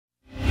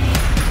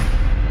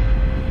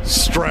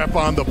strap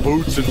on the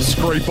boots and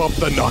scrape up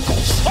the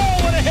knuckles. Oh,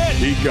 what a hit!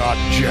 He got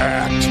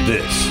jacked.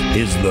 This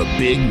is the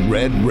Big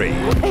Red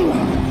Rage,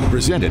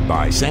 presented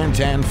by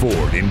Santan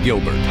Ford in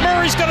Gilbert.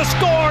 Murray's going to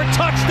score!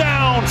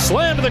 Touchdown!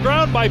 Slammed to the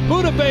ground by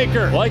Budda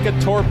Baker. Like a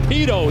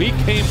torpedo, he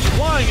came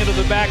flying into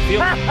the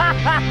backfield.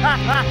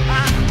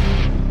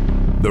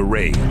 The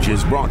Rage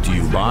is brought to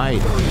you by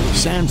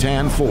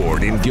Santan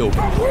Ford in Gilbert.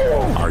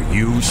 Are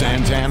you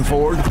Santan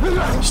Ford?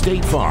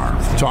 State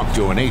Farm. Talk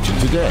to an agent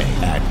today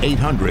at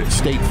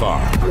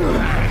 800-STATE-FARM.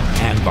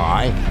 And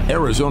by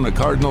Arizona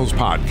Cardinals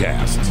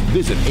Podcasts.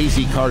 Visit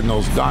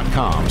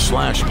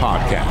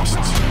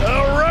azcardinals.com/podcasts.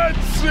 The Red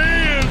Sea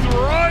is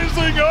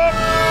rising up.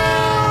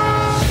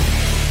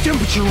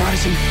 Temperature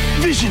rising,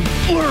 vision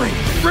blurring,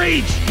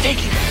 rage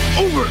taking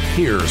over.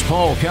 Here's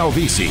Paul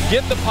Calvisi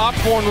Get the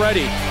popcorn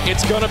ready.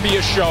 It's going to be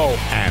a show.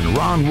 and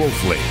Ron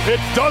Wolfley. It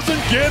doesn't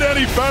get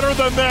any better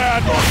than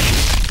that.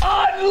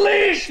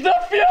 Unleash the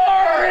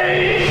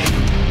fury!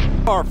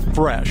 Are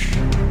fresh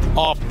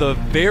off the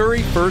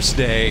very first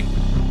day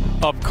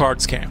of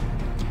Cards Camp.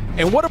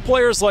 And what do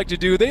players like to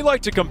do? They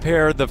like to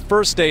compare the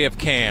first day of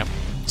camp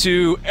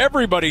to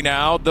everybody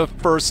now, the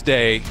first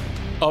day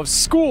of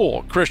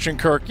school. Christian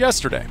Kirk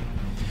yesterday.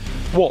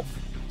 Wolf,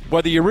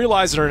 whether you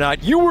realize it or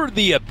not, you were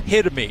the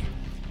epitome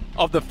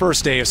of the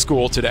first day of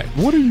school today.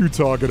 What are you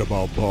talking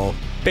about, Paul?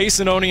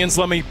 Basin Onions,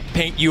 let me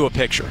paint you a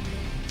picture.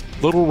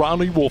 Little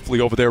Ronnie Wolfley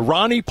over there.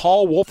 Ronnie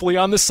Paul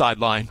Wolfley on the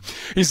sideline.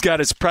 He's got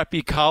his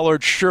preppy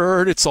collared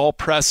shirt. It's all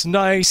pressed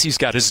nice. He's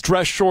got his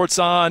dress shorts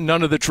on.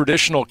 None of the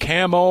traditional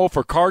camo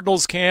for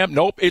Cardinals camp.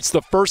 Nope, it's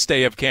the first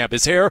day of camp.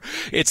 His hair,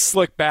 it's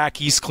slicked back.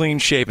 He's clean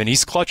shaven.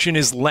 He's clutching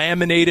his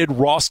laminated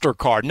roster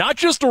card. Not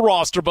just a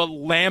roster, but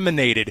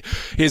laminated.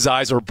 His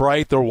eyes are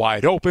bright. They're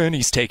wide open.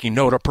 He's taking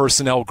note of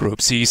personnel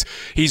groups. He's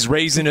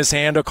raising his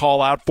hand to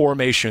call out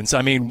formations.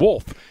 I mean,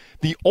 Wolf,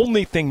 the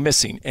only thing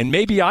missing, and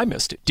maybe I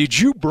missed it, did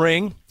you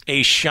bring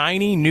a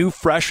shiny, new,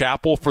 fresh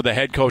apple for the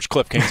head coach,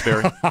 Cliff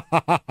Kingsbury?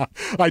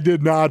 I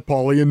did not,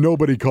 Paulie, and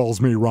nobody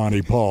calls me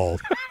Ronnie Paul.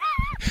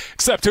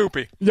 Except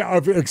Hoopy. Yeah,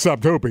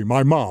 except Hoopy,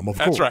 my mom, of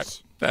course. That's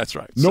right. That's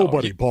right.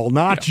 Nobody, So, Paul,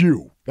 not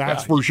you.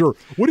 That's for sure.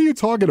 What are you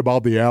talking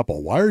about the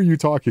apple? Why are you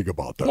talking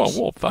about this? Well,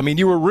 Wolf, I mean,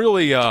 you were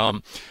really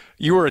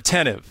you were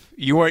attentive.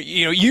 You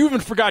even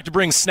forgot to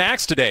bring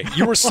snacks today.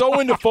 You were so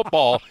into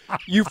football,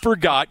 you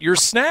forgot your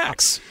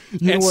snacks.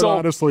 You know what,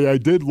 honestly, I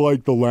did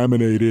like the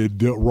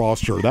laminated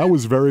roster. That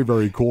was very,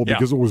 very cool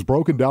because it was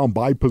broken down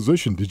by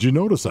position. Did you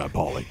notice that,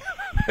 Paulie?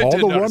 All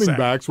the running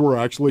backs were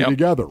actually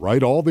together,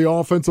 right? All the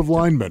offensive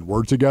linemen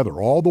were together.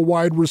 All the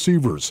wide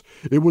receivers.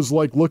 It was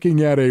like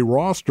looking at a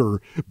roster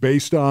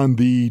based on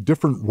the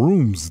different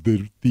rooms,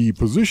 the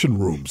position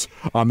rooms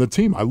on the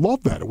team. I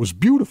love that. It was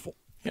beautiful.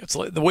 Yeah, it's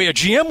like the way a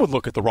GM would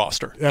look at the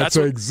roster. That's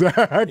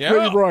exactly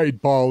right,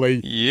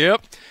 Paulie.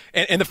 Yep.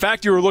 And the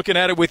fact you were looking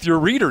at it with your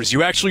readers,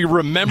 you actually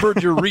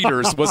remembered your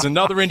readers, was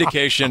another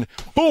indication.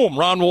 Boom,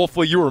 Ron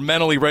Wolfley, you were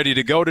mentally ready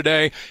to go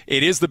today.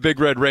 It is the Big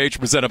Red Rage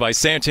presented by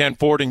Santan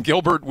Ford and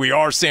Gilbert. We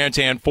are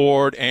Santan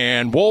Ford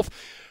and Wolf.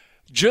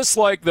 Just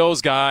like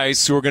those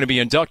guys who are going to be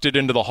inducted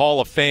into the Hall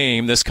of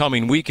Fame this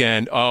coming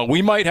weekend,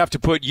 we might have to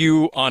put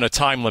you on a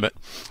time limit.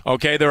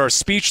 Okay, there are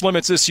speech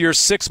limits this year,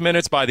 6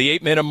 minutes. By the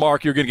 8-minute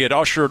mark, you're going to get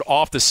ushered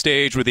off the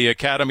stage with the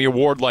Academy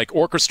Award like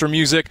orchestra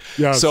music.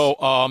 Yes.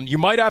 So you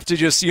might have to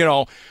just,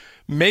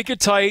 make it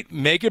tight,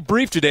 make it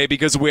brief today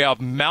because we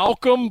have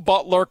Malcolm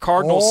Butler,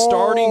 Cardinals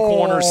starting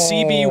corner,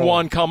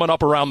 CB1 coming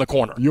up around the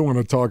corner. You want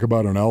to talk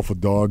about an alpha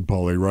dog,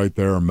 Paulie, right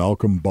there.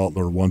 Malcolm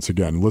Butler, once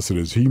again. Listen,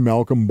 is he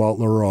Malcolm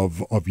Butler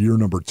of year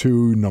number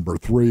 2, number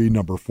 3,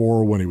 number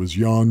 4 when he was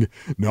young?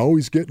 No,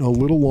 he's getting a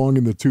little long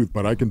in the tooth,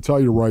 but I can tell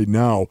you right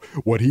now,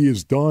 what he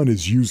has done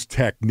is use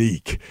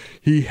technique.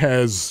 He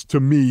has, to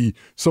me,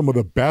 some of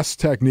the best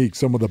technique,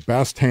 some of the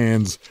best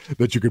hands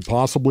that you could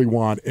possibly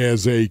want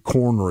as a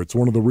corner. It's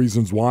one of the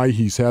reasons why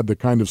he's had the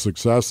kind of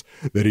success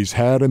that he's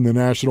had in the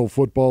National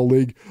Football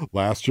League.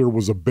 Last year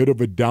was a bit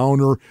of a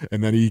downer,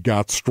 and then he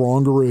got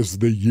stronger as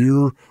the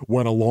year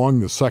went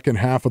along, the second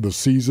half of the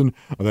season.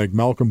 I think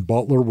Malcolm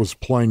Butler was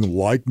playing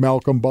like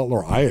Malcolm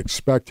Butler. I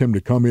expect him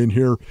to come in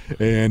here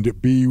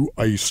and be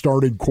a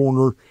starting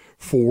corner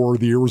for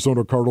the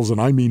Arizona Cardinals,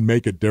 and I mean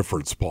make a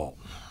difference, Paul.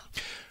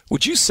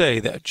 Would you say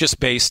that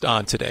just based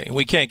on today, and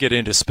we can't get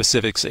into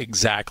specifics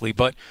exactly,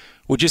 but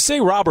would you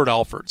say Robert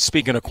Alford,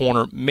 speaking of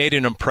corner, made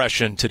an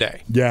impression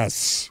today?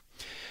 Yes.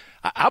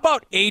 How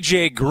about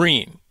A.J.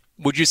 Green?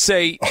 Would you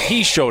say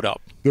he showed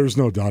up? There's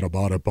no doubt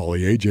about it,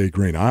 Paulie. A.J.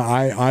 Green.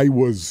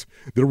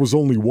 There was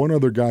only one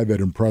other guy that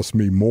impressed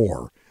me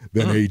more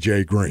than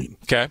A.J. Green.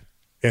 Okay.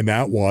 And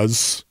that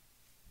was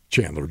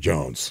Chandler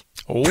Jones.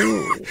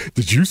 Oh.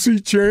 Did you see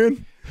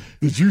Chan?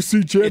 Did you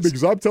see Chan?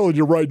 Because I'm telling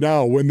you right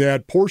now, when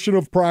that portion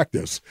of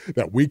practice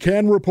that we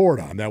can report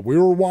on, that we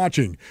were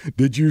watching,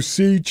 did you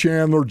see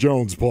Chandler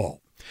Jones,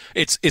 Paul?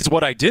 It's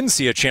what I didn't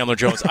see at Chandler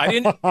Jones. I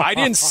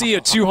didn't see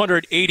a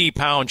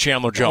 280-pound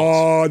Chandler Jones.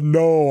 Oh,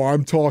 no,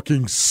 I'm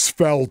talking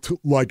svelte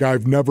like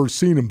I've never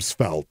seen him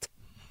svelte.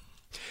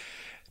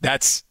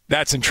 That's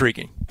That's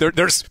intriguing.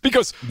 There's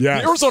because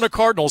Yes. the Arizona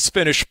Cardinals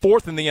finished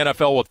 4th in the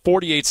NFL with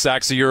 48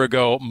 sacks a year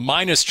ago,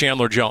 minus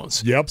Chandler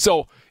Jones. Yep.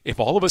 So if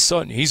all of a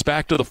sudden he's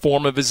back to the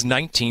form of his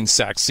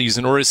 19-sack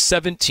season or his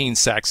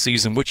 17-sack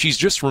season, which he's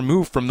just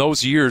removed from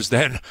those years,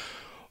 then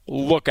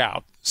look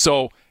out.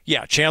 So,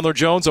 yeah, Chandler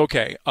Jones,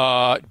 okay.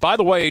 By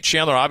the way,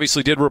 Chandler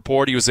obviously did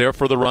report he was there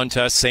for the run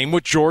test. Same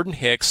with Jordan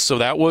Hicks. So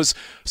that was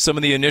some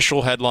of the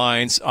initial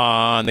headlines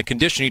on the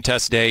conditioning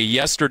test day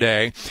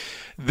yesterday.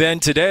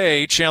 Then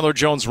today, Chandler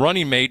Jones'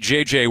 running mate,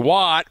 J.J.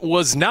 Watt,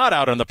 was not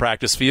out on the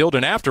practice field.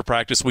 And after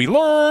practice, we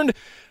learned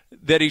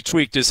that he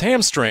tweaked his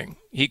hamstring.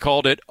 He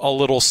called it a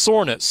little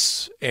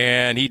soreness.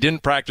 And he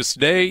didn't practice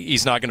today.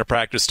 He's not going to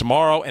practice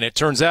tomorrow. And it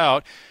turns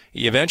out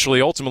he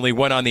ultimately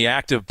went on the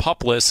active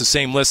PUP list, the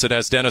same list that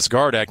has Dennis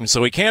Gardeck. And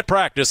so he can't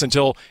practice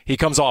until he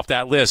comes off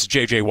that list,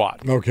 J.J.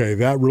 Watt. Okay,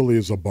 that really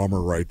is a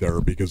bummer right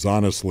there because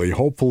honestly,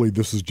 hopefully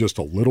this is just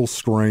a little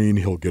strain.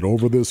 He'll get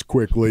over this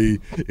quickly.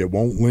 It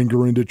won't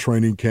linger into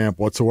training camp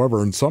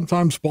whatsoever. And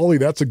sometimes, Paulie,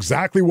 that's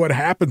exactly what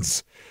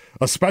happens,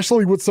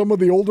 especially with some of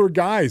the older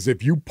guys.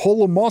 If you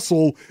pull a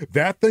muscle,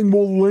 that thing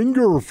will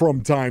linger from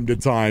time to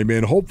time.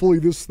 And hopefully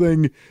this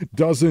thing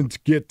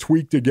doesn't get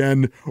tweaked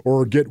again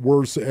or get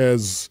worse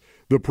as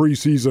the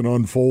preseason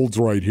unfolds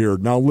right here.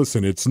 Now,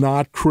 listen, it's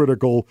not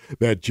critical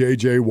that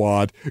J.J.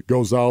 Watt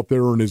goes out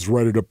there and is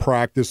ready to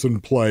practice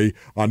and play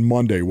on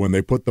Monday when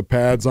they put the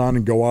pads on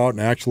and go out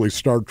and actually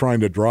start trying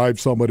to drive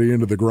somebody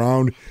into the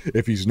ground.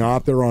 If he's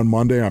not there on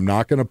Monday, I'm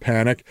not going to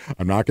panic.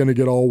 I'm not going to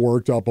get all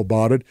worked up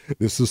about it.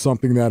 This is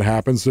something that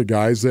happens to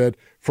guys that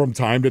from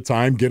time to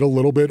time get a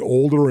little bit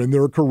older in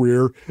their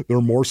career. They're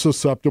more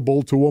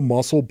susceptible to a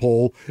muscle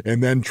pull,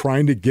 and then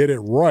trying to get it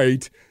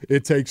right,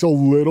 it takes a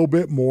little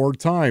bit more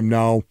time.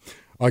 Now,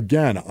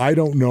 again, I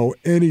don't know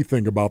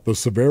anything about the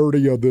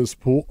severity of this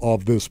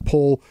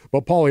pull,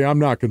 but Paulie, I'm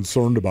not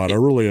concerned about it. I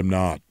really am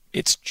not.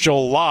 It's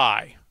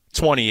July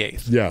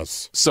 28th.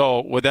 Yes.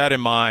 So with that in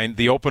mind,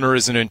 the opener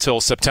isn't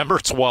until September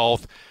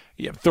 12th.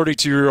 You have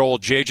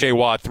 32-year-old J.J.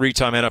 Watt,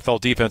 three-time NFL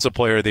Defensive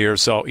Player of the Year,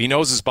 so he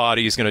knows his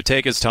body. He's going to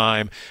take his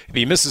time. If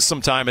he misses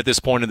some time at this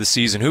point of the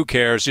season, who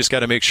cares? Just got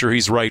to make sure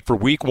he's right for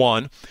Week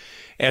 1.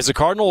 As the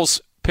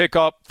Cardinals pick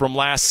up from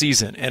last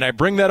season, and I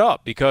bring that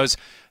up because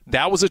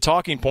that was a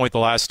talking point the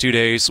last 2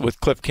 days with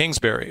Cliff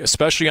Kingsbury,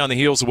 especially on the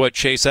heels of what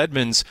Chase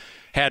Edmonds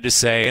had to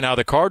say. And now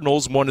the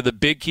Cardinals, one of the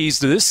big keys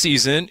to this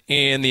season,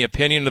 in the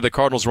opinion of the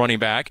Cardinals running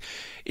back,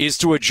 is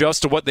to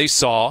adjust to what they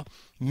saw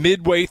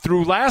midway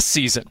through last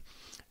season.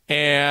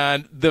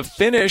 And the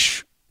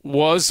finish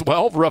was,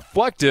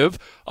 reflective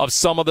of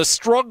some of the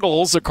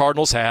struggles the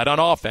Cardinals had on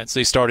offense.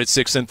 They started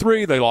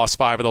 6-3. They lost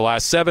 5 of the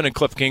last 7, and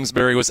Cliff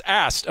Kingsbury was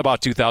asked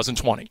about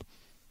 2020.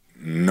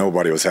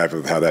 Nobody was happy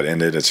with how that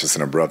ended. It's just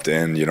an abrupt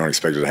end. You don't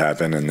expect it to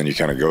happen, and then you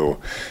kind of go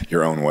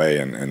your own way.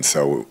 And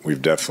so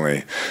we've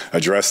definitely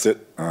addressed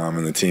it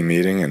in the team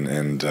meeting,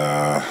 and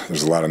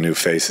there's a lot of new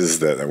faces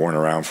that weren't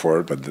around for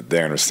it, but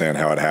they understand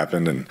how it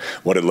happened and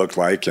what it looked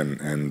like,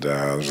 and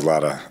there's a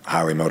lot of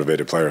highly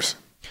motivated players.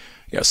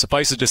 Yeah,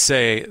 suffice it to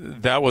say,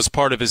 that was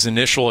part of his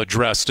initial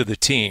address to the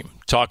team,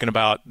 talking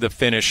about the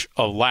finish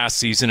of last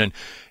season.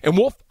 And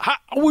Wolf, how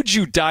would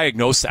you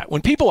diagnose that?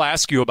 When people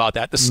ask you about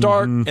that, the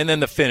start and then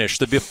the finish,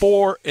 the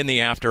before and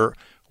the after,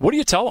 what do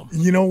you tell them?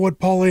 You know what,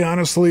 Paulie,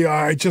 honestly,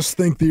 I just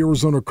think the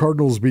Arizona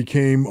Cardinals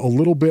became a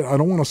little bit, I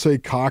don't want to say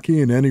cocky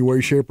in any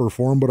way, shape, or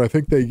form, but I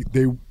think they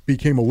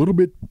became a little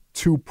bit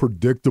too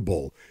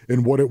predictable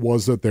in what it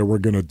was that they were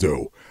going to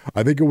do.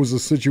 I think it was a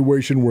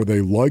situation where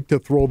they liked to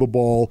throw the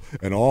ball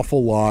an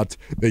awful lot.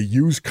 They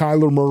used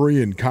Kyler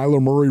Murray and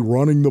Kyler Murray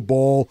running the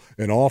ball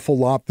an awful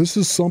lot. This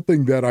is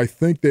something that I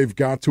think they've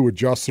got to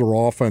adjust their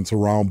offense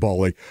around,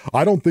 Paulie.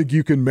 I don't think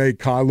you can make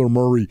Kyler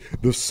Murray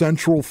the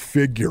central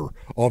figure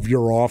of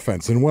your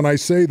offense. And when I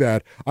say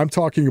that, I'm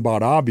talking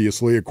about,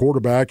 obviously, a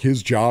quarterback,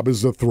 his job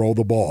is to throw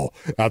the ball.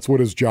 That's what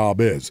his job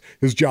is.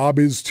 His job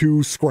is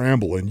to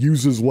scramble and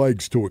use his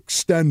legs to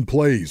extend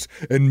plays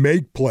and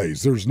make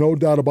plays. There's no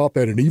doubt about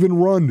that, and even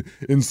run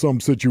in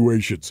some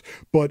situations.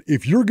 But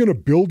if you're going to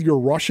build your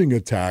rushing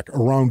attack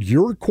around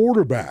your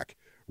quarterback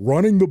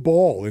running the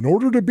ball, in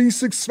order to be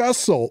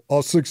successful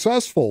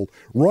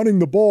running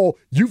the ball,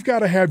 you've got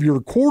to have your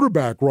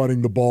quarterback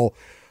running the ball.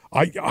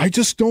 I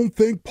just don't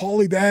think,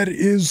 Paulie, that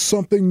is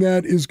something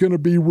that is going to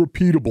be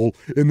repeatable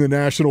in the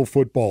National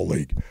Football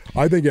League.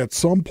 I think at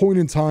some point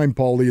in time,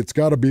 Paulie, it's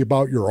got to be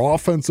about your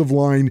offensive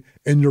line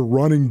and your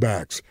running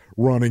backs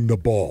running the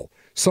ball.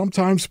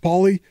 Sometimes,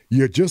 Paulie,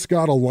 you just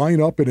got to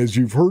line up, and as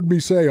you've heard me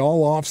say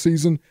all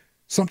offseason,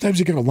 sometimes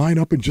you got to line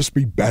up and just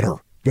be better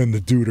than the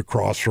dude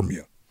across from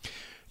you.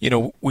 You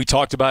know, we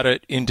talked about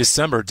it in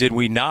December, did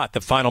we not?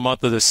 The final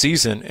month of the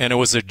season, and it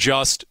was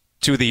adjust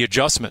to the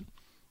adjustment.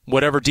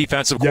 Whatever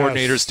defensive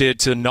coordinators did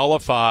to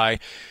nullify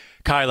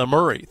Kyler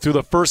Murray. Through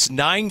the first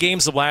 9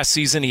 games of last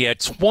season, he had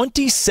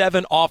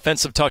 27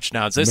 offensive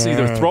touchdowns. That's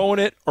either throwing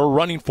it or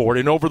running for it.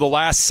 And over the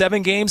last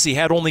 7 games, he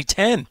had only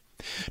 10.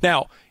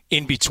 Now,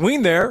 in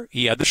between there,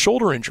 he had the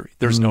shoulder injury.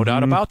 There's no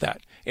doubt about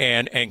that.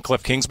 And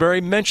Cliff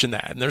Kingsbury mentioned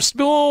that. And there's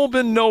still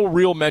been no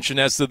real mention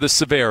as to the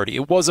severity.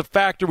 It was a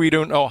factor. We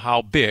don't know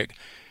how big.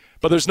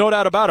 But there's no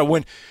doubt about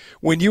it.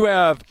 When you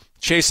have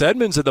Chase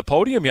Edmonds at the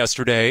podium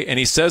yesterday, and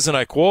he says, and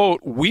I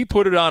quote, "We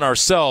put it on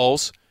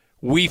ourselves.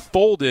 We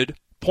folded,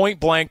 point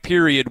blank,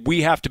 period.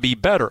 We have to be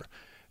better."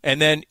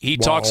 And then he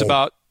talks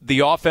about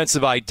the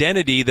offensive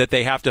identity that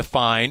they have to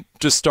find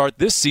to start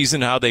this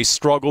season, how they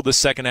struggled the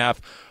second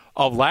half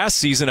of last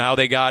season, how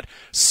they got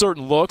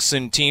certain looks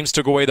and teams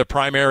took away their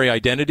primary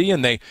identity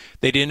and they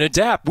didn't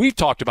adapt. We've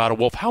talked about it,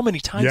 Wolf, how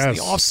many times in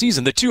the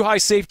offseason? The two high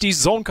safeties,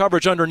 zone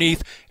coverage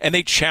underneath, and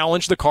they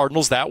challenged the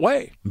Cardinals that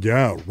way.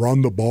 Yeah,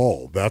 run the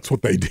ball. That's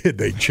what they did.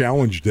 They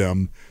challenged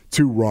them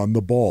to run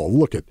the ball.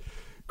 Look at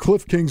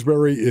Cliff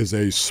Kingsbury is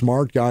a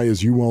smart guy,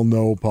 as you well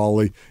know,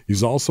 Paulie.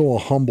 He's also a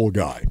humble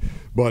guy.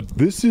 But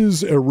this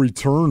is a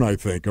return, I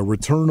think, a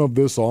return of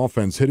this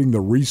offense hitting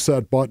the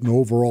reset button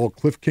overall.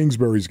 Cliff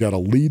Kingsbury's got to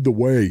lead the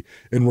way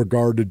in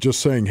regard to just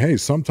saying, hey,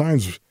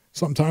 sometimes,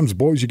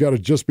 boys, you got to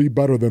just be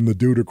better than the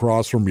dude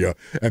across from you.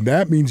 And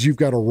that means you've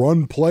got to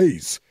run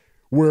plays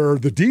where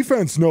the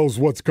defense knows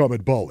what's coming,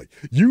 Paulie.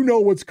 You know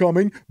what's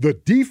coming. The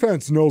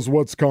defense knows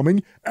what's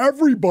coming.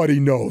 Everybody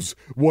knows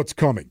what's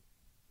coming.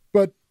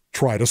 But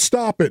try to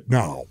stop it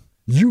now.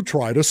 You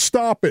try to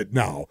stop it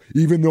now,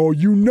 even though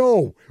you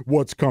know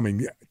what's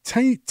coming.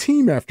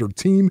 Team after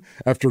team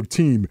after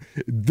team,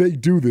 they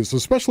do this,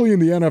 especially in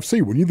the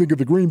NFC. When you think of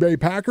the Green Bay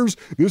Packers,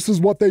 this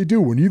is what they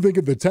do. When you think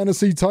of the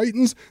Tennessee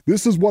Titans,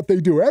 this is what they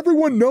do.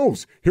 Everyone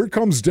knows. Here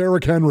comes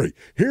Derrick Henry.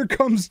 Here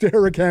comes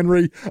Derrick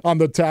Henry on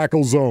the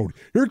tackle zone.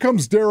 Here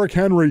comes Derrick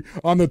Henry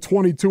on the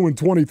 22 and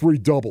 23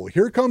 double.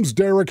 Here comes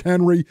Derrick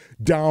Henry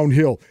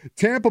downhill.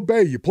 Tampa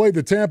Bay, you play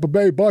the Tampa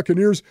Bay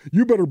Buccaneers,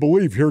 you better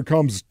believe here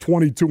comes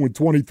 22 and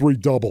 23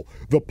 double.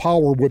 The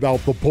power without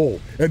the pull.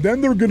 And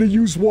then they're going to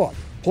use what?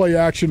 Play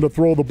action to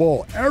throw the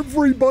ball.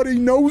 Everybody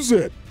knows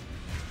it.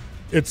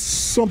 It's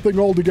something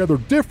altogether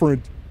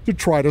different to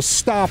try to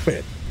stop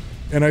it.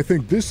 And I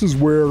think this is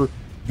where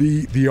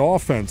the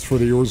offense for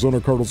the Arizona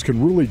Cardinals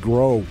can really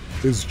grow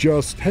is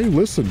just, hey,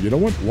 listen, you know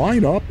what?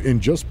 Line up and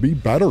just be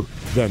better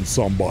than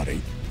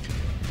somebody.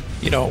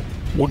 You know,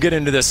 we'll get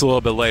into this a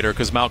little bit later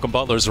because Malcolm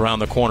Butler's around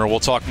the corner. We'll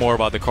talk more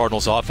about the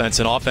Cardinals offense,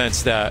 an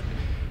offense that,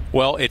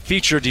 well, it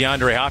featured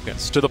DeAndre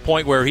Hopkins to the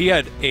point where he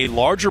had a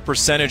larger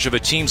percentage of a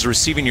team's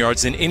receiving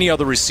yards than any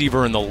other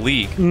receiver in the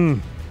league.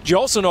 Do you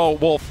also know,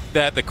 Wolf,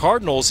 that the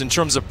Cardinals, in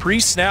terms of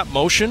pre-snap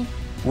motion,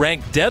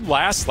 ranked dead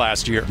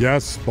last year?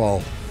 Yes,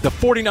 Paul. The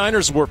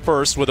 49ers were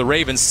first with the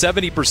Ravens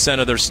 70%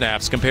 of their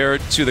snaps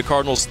compared to the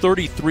Cardinals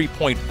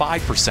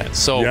 33.5%.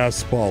 So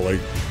yes,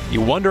 Paulie.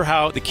 You wonder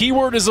how the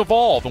keyword is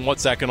evolve and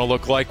what's that going to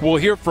look like. We'll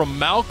hear from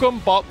Malcolm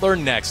Butler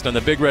next on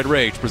the Big Red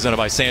Rage presented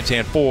by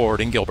Santan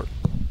Ford in Gilbert.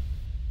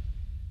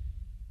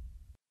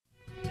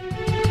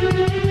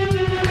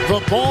 The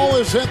ball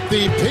is at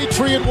the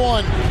Patriot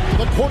 1.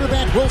 The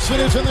quarterback, Wilson,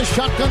 is in the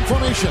shotgun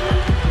formation.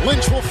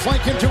 Lynch will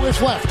flank into his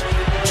left.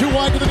 Two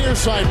wide to the near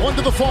side, one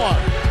to the far.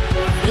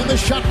 In the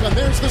shotgun,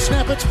 there's the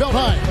snap. It's Belt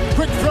high.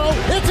 Quick throw.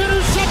 It's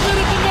intercepted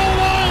at the goal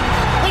line.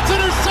 It's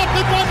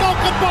intercepted by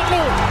Malcolm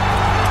Butler.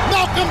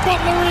 Malcolm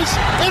Butler is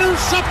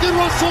intercepted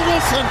Russell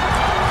Wilson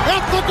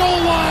at the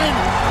goal line.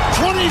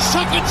 20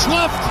 seconds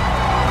left.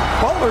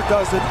 Butler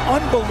does an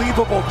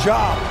unbelievable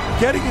job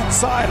getting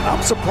inside, and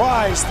I'm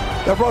surprised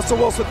that Russell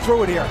Wilson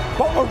threw it here.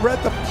 Butler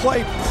read the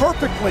play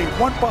perfectly,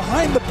 went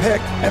behind the pick,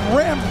 and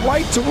ran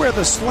right to where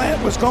the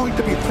slant was going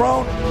to be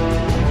thrown.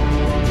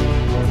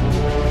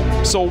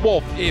 So,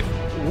 Wolf, if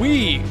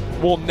we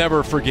will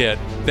never forget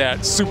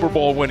that Super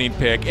Bowl winning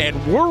pick, and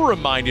we're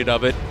reminded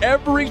of it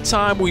every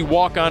time we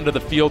walk onto the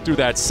field through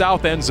that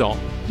south end zone.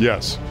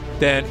 Yes.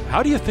 Then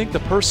how do you think the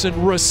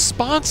person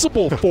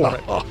responsible for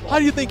it, how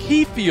do you think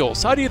he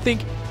feels? How do you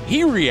think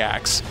he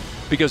reacts?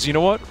 Because you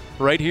know what?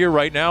 Right here,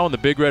 right now in the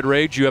Big Red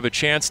Rage, you have a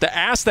chance to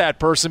ask that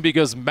person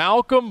because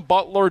Malcolm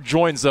Butler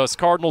joins us,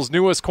 Cardinals'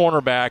 newest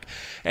cornerback,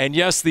 and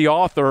yes, the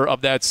author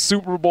of that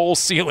Super Bowl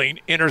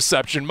ceiling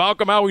interception.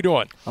 Malcolm, how are we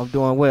doing? I'm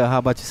doing well. How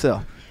about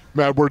yourself?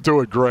 Man, we're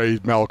doing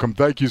great, Malcolm.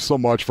 Thank you so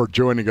much for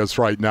joining us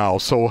right now.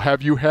 So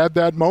have you had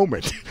that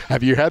moment?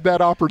 Have you had that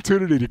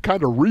opportunity to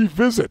kind of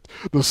revisit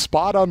the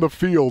spot on the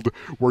field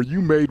where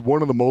you made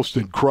one of the most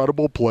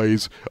incredible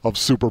plays of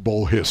Super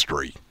Bowl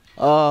history?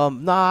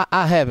 No,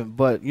 I haven't.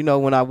 But, you know,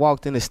 when I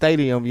walked in the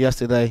stadium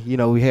yesterday, you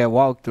know, we had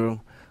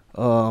walkthrough.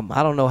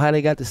 I don't know how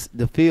they got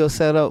the field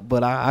set up,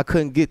 but I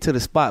couldn't get to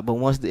the spot. But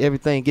once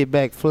everything get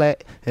back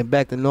flat and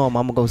back to normal,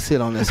 I'm going to go sit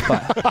on that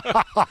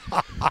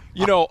spot.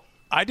 You know,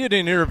 I did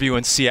an interview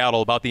in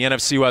Seattle about the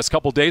NFC West a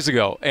couple days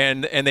ago,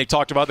 and they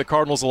talked about the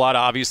Cardinals a lot,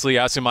 obviously,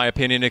 asking my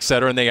opinion, et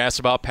cetera, and they asked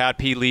about Pat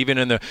P leaving,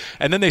 and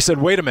then they said,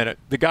 wait a minute,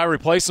 the guy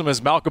replaced him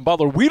as Malcolm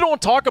Butler. We don't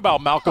talk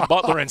about Malcolm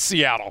Butler in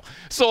Seattle.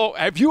 So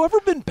have you ever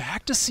been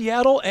back to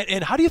Seattle,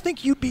 and how do you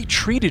think you'd be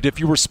treated if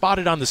you were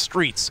spotted on the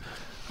streets?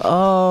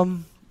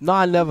 No,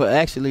 I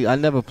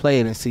never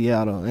played in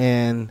Seattle,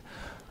 and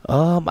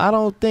I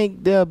don't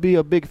think they'll be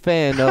a big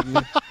fan of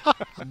me.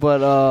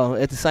 But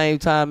at the same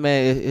time,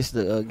 man, it's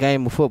the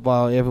game of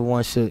football.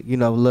 Everyone should,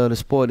 love the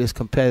sport. It's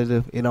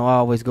competitive. It don't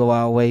always go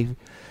our way.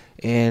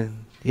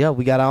 And, yeah,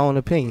 we got our own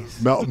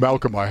opinions.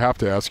 Malcolm, I have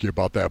to ask you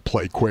about that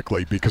play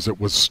quickly because it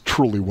was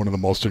truly one of the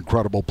most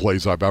incredible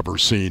plays I've ever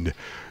seen.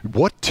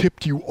 What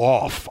tipped you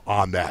off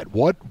on that?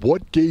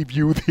 What gave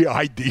you the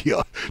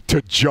idea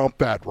to jump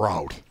that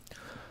route?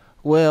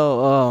 Well,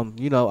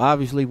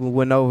 obviously we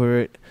went over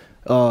it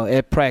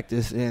at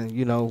practice, and,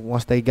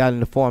 once they got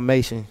into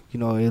formation, it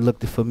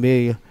looked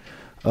familiar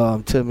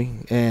to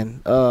me.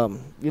 And,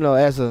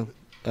 as a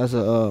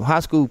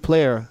high school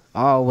player,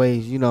 I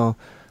always,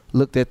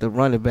 looked at the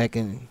running back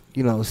and,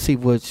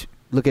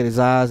 look at his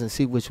eyes and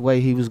see which way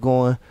he was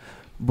going.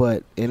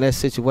 But in that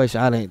situation,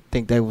 I didn't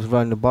think they was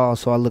running the ball,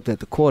 so I looked at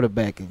the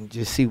quarterback and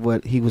just see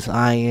what he was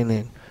eyeing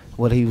and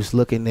what he was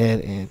looking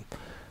at. And,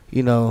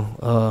 you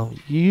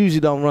usually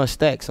don't run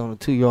stacks on the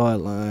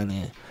 2-yard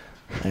line.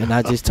 And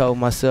I just told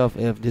myself,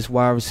 if this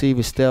wide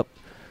receiver step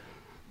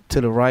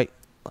to the right,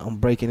 I'm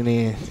breaking it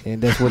in.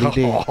 And that's what he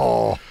did.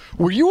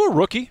 Were you a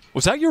rookie?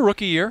 Was that your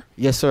rookie year?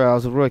 Yes, sir. I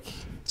was a rookie.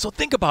 So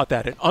think about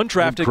that. An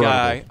undrafted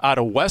guy out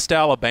of West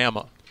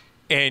Alabama,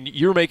 and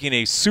you're making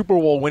a Super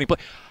Bowl winning play.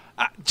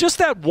 Just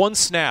that one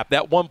snap,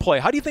 that one play,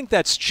 how do you think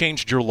that's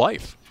changed your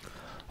life?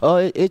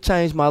 It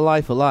changed my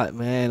life a lot,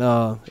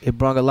 man. It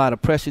brought a lot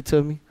of pressure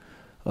to me.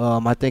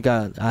 I think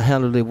I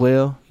handled it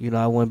well.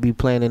 I wouldn't be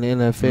playing in the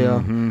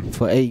NFL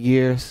for 8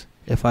 years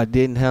if I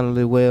didn't handle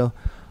it well.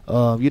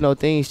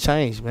 Things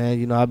changed,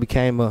 man. I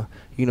became a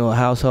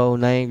household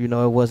name.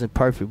 It wasn't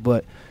perfect,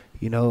 but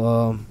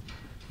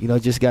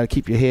just got to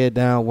keep your head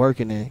down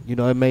working, and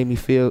it made me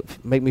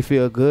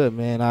feel good,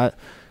 man. I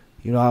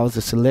was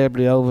a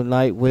celebrity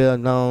overnight, well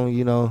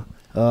known.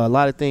 A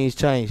lot of things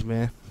changed,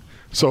 man.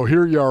 So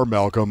here you are,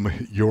 Malcolm,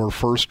 your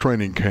first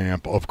training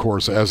camp, of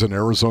course, as an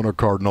Arizona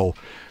Cardinal.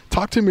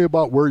 Talk to me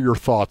about where your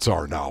thoughts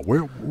are now.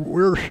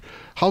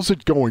 How's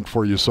it going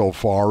for you so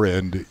far,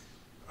 and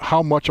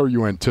how much are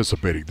you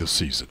anticipating this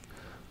season?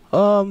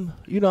 I'm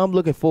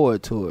looking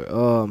forward to it.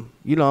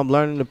 I'm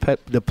learning the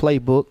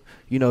playbook,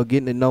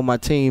 getting to know my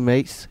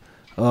teammates,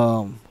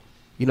 trying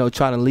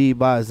to lead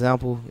by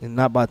example and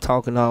not by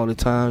talking all the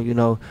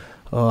time,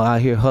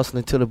 out here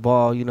hustling to the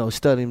ball,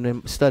 studying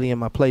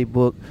my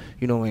playbook,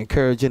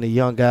 encouraging the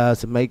young guys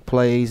to make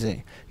plays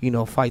and,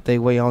 fight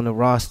their way on the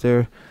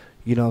roster,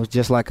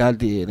 just like I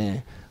did.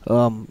 And,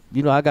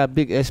 I got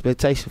big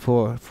expectations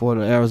for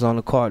the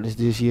Arizona Cardinals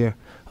this year.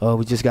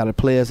 We just got to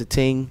play as a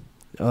team,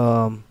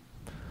 play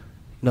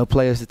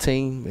as a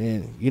team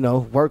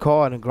and, work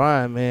hard and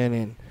grind, man,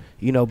 and,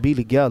 be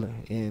together.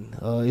 And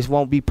it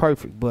won't be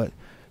perfect, but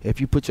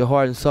if you put your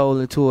heart and soul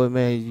into it,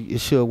 man,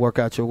 it should work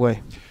out your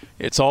way.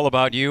 It's all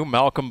about you.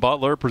 Malcolm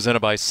Butler, presented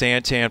by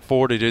Santan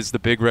Ford. It is the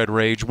Big Red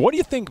Rage. What do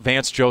you think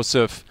Vance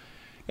Joseph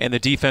and the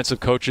defensive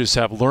coaches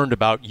have learned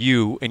about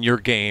you and your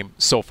game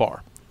so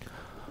far?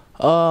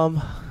 I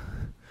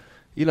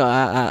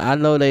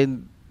know they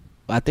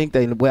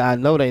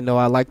know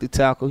I like to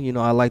tackle.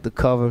 I like to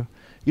cover.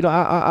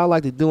 I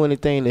like to do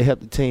anything to help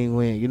the team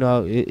win.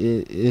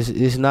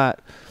 It's not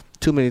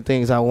too many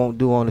things I won't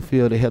do on the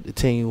field to help the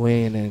team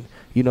win. And,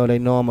 they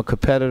know I'm a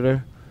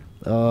competitor.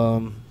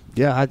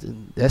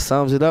 That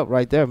sums it up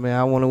right there, man.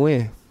 I want to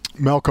win.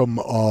 Malcolm,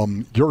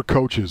 your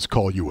coaches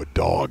call you a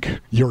dog.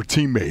 Your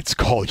teammates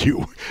call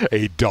you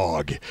a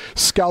dog.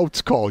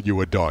 Scouts call you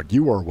a dog.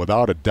 You are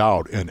without a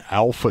doubt an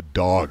alpha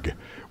dog.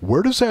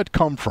 Where does that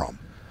come from?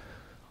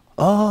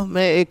 Oh,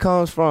 man, it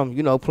comes from,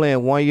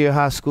 playing 1 year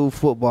high school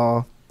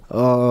football,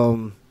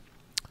 going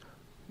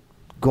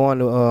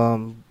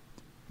to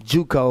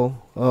JUCO,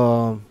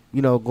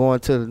 going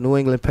to the New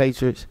England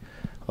Patriots,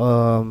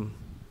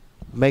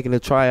 making a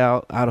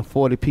tryout out of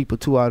 40 people,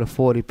 2 out of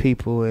 40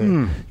 people,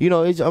 and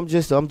I'm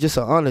just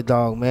an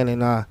underdog, man,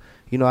 and I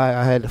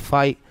had to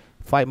fight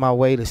my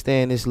way to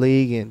stay in this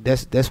league, and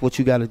that's what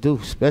you got to do,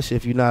 especially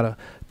if you're not a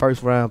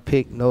first round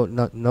pick. No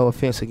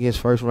offense against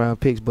first round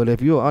picks, but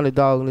if you're an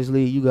underdog in this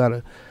league, you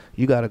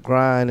gotta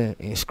grind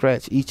and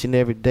scratch each and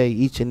every day,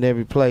 each and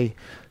every play,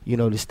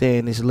 to stay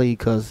in this league,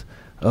 because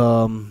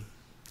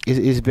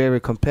it's very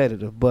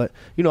competitive. But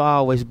I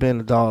always been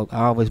a dog.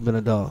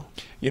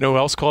 You know who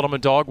else called him a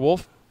dog,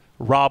 Wolf?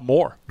 Rob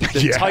Moore,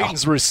 the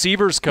Titans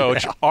receivers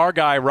coach. Yeah. Our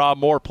guy, Rob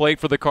Moore, played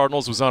for the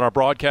Cardinals, was on our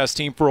broadcast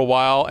team for a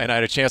while, and I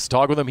had a chance to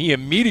talk with him. He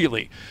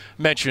immediately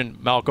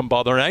mentioned Malcolm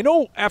Butler. And I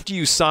know after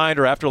you signed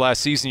or after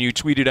last season, you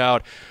tweeted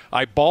out,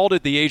 I balled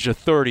at the age of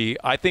 30.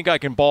 I think I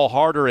can ball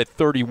harder at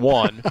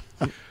 31.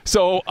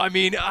 So,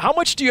 how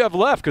much do you have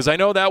left? Because I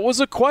know that was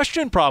a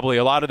question probably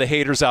a lot of the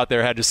haters out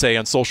there had to say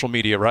on social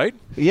media, right?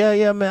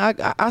 Yeah, man.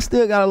 I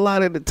still got a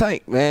lot in the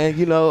tank, man.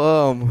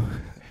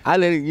 I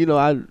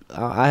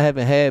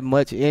haven't had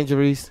much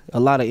injuries, a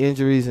lot of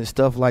injuries and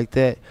stuff like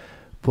that.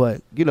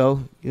 But,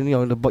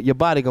 your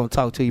body going to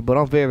talk to you. But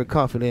I'm very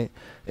confident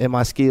in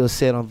my skill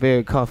set. I'm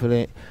very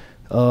confident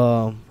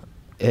of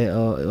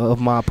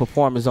my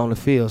performance on the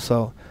field.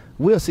 So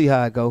we'll see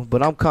how it go.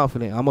 But I'm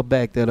confident. I'm going to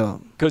back that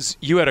up. Because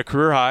you had a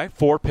career high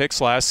 4 picks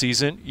last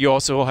season. You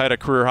also had a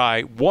career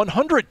high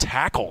 100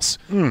 tackles.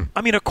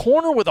 I mean, a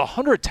corner with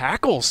 100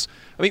 tackles.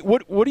 I mean,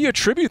 what do you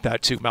attribute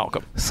that to,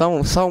 Malcolm?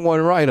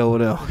 Someone right over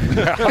there.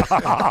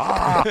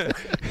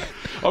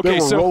 Okay,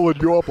 they were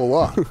rolling you up a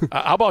lot.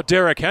 How about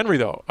Derrick Henry,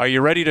 though? Are you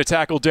ready to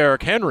tackle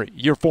Derrick Henry,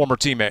 your former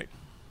teammate?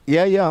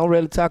 Yeah, I'm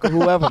ready to tackle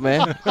whoever,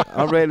 man.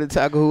 I'm ready to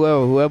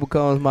tackle whoever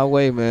comes my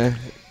way, man.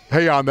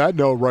 Hey, on that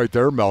note right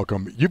there,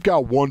 Malcolm, you've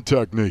got one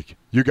technique.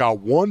 You got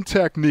one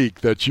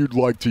technique that you'd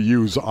like to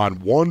use on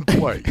one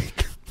play.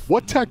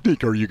 What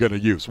technique are you going to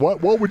use?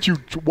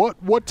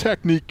 What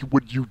technique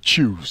would you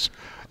choose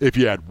if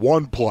you had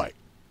one play?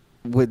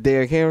 With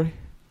Derrick Henry?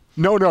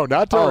 No,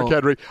 not Derrick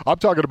Henry. I'm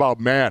talking about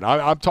man.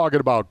 I'm talking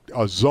about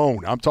a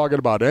zone. I'm talking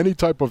about any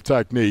type of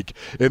technique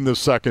in the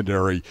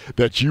secondary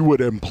that you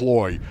would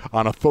employ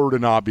on a third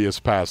and obvious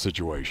pass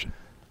situation.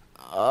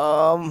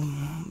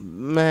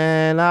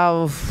 Man,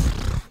 I'm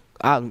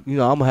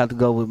gonna have to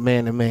go with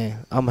man to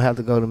man. I'm gonna have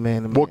to go to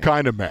man to man. What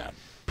kind of man?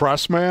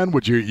 Press man?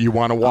 Would you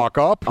want to walk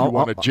up? You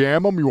want to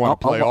jam him? You want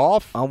to play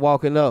off? I'm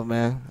walking up,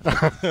 man.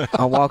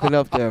 I'm walking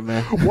up there,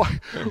 man. Why?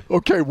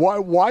 Okay.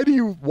 Why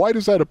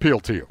does that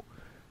appeal to you?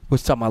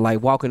 What's talking about,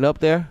 like walking up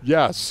there?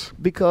 Yes.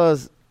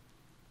 Because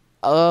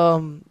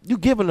you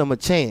giving them a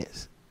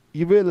chance.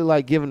 You really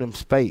like giving them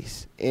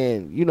space,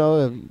 and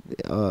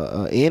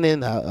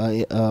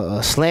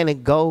a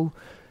slanted go.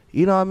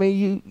 You know what I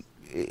mean?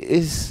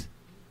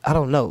 I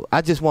don't know.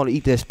 I just want to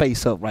eat that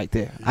space up right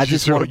there. I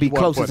just want to be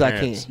close as I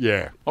can.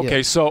 Yeah.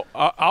 Okay, so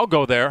I'll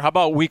go there. How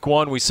about week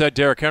 1? We said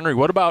Derrick Henry.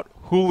 What about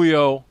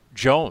Julio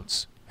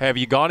Jones? Have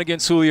you gone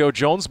against Julio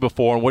Jones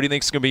before, and what do you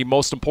think is going to be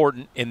most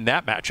important in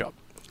that matchup?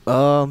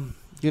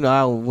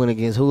 I went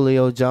against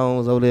Julio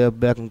Jones, Odell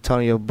Beckham,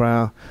 Antonio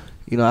Brown.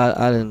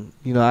 I didn't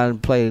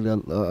played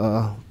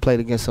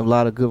against a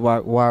lot of good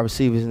wide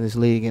receivers in this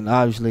league, and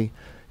obviously,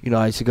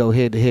 I used to go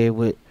head to head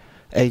with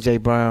A.J.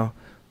 Brown.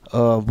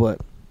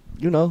 But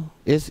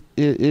it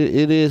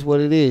is what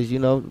it is.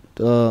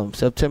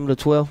 September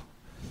the 12th.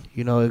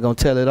 It's gonna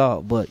tell it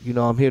all. But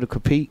I'm here to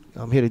compete.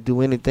 I'm here to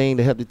do anything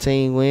to help the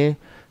team win.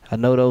 I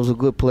know those are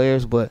good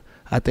players, but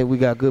I think we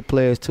got good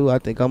players too. I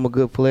think I'm a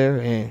good player,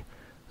 and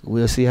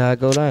we'll see how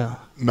it go down.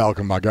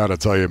 Malcolm, I got to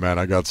tell you, man,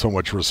 I got so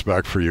much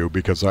respect for you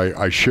because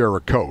I share a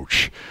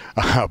coach.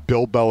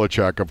 Bill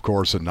Belichick, of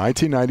course, in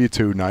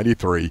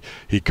 1992-93,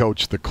 he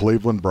coached the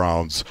Cleveland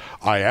Browns.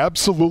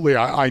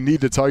 I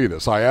need to tell you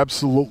this. I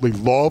absolutely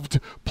loved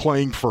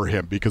playing for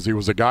him because he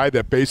was a guy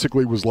that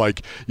basically was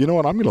like, you know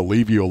what, I'm going to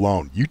leave you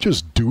alone. You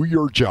just do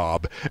your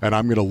job, and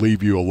I'm going to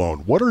leave you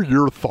alone. What are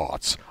your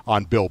thoughts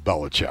on Bill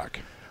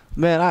Belichick?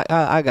 Man,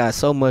 I got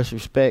so much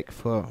respect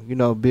for,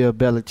 Bill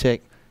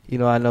Belichick.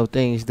 I know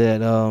things that,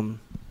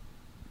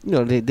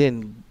 they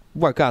didn't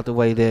work out the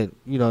way that,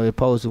 they're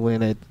supposed to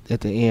win at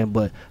the end.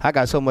 But I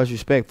got so much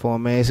respect for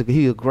him, man.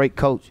 He's a great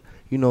coach.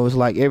 It's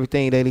like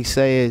everything that he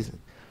says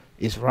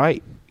is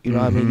right. What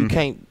I mean? You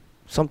can't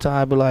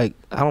sometimes be like,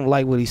 I don't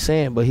like what he's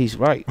saying, but he's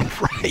right.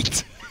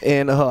 Right.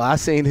 And I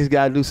seen this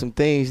guy do some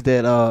things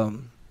that I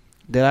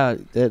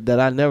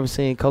never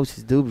seen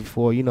coaches do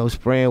before.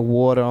 Spraying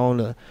water on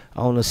the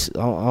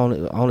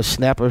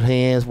snapper's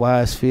hands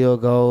while it's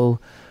field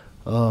goal.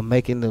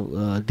 Making the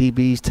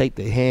DBs take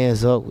their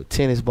hands up with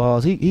tennis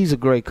balls. He's a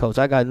great coach.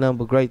 I got nothing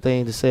but great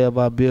things to say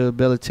about Bill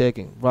Belichick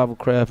and Robert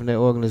Kraft and their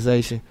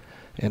organization,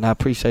 and I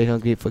appreciate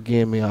him for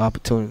giving me an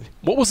opportunity.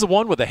 What was the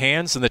one with the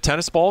hands and the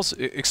tennis balls?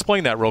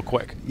 Explain that real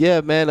quick.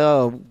 Yeah, man,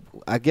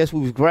 I guess we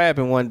was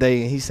grabbing one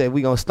day, and he said,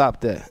 we're going to stop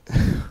that.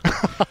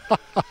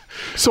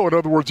 So, in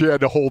other words, you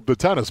had to hold the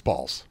tennis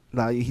balls.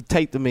 No, he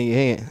taped them in your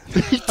hand.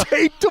 He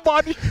taped them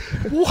on you?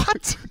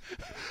 What?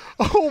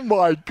 Oh,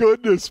 my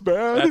goodness,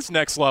 man. That's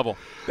next level.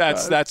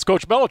 That's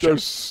Coach Belichick.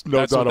 There's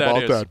no doubt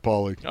about that,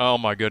 Paulie. Oh,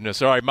 my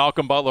goodness. All right,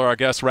 Malcolm Butler, our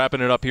guest,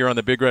 wrapping it up here on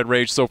the Big Red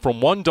Rage. So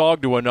from one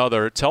dog to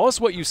another, tell us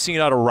what you've seen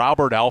out of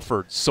Robert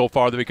Alford so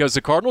far, because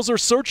the Cardinals are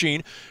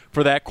searching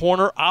for that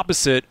corner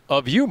opposite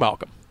of you,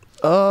 Malcolm.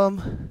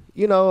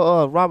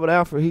 Robert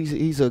Alford,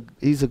 he's a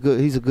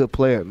good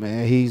player,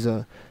 man. He's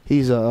a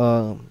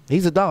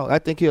dog. I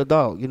think he's a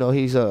dog.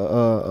 He's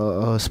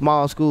a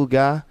small school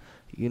guy,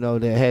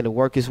 that had to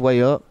work his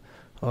way up.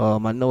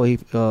 I know he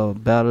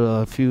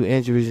battled a few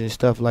injuries and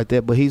stuff like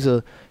that, but he's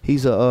a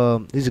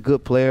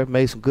good player.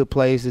 Made some good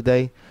plays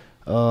today.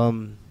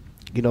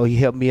 He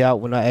helped me out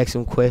when I asked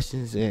him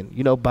questions,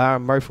 and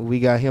Byron Murphy, we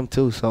got him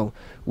too. So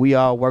we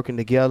all working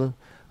together.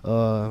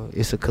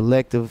 It's a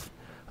collective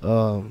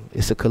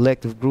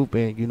group,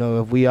 and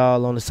if we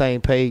all on the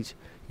same page,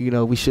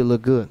 we should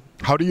look good.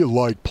 How do you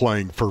like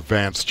playing for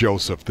Vance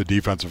Joseph, the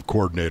defensive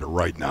coordinator,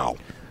 right now?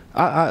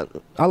 I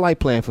like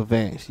playing for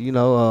Vance.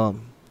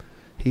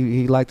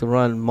 He like to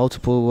run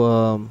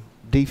multiple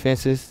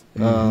defenses.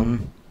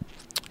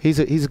 He's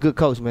a good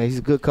coach, man. He's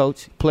a good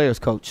coach, players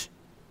coach.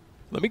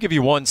 Let me give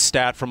you one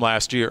stat from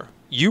last year.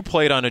 You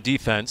played on a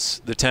defense,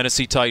 the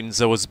Tennessee Titans,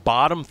 that was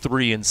bottom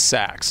 3 in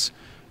sacks.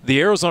 The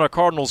Arizona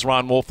Cardinals,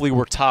 Ron Wolfley,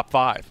 were top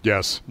 5.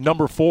 Yes.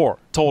 Number 4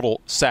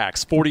 total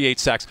sacks, 48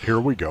 sacks. Here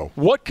we go.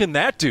 What can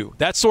that do?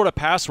 That sort of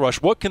pass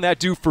rush, what can that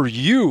do for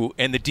you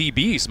and the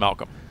DBs,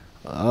 Malcolm?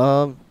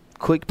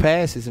 Quick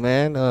passes,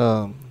 man.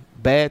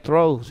 Bad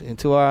throws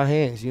into our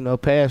hands.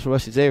 Pass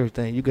rush is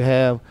everything. You can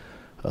have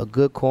a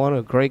good corner,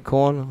 a great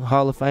corner,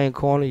 Hall of Fame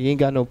corner. You ain't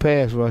got no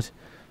pass rush.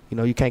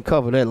 You can't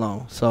cover that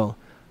long. So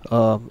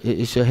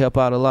it should help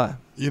out a lot.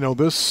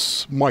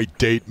 This might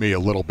date me a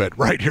little bit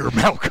right here,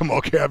 Malcolm.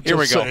 Okay, I'm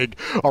just saying.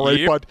 All right,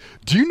 Yep. but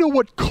do you know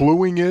what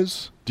cluing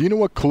is?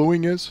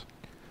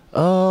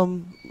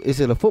 Is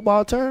it a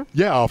football term?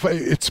 Yeah,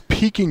 it's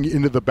peeking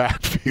into the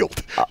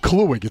backfield.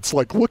 Cluing. It's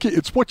like,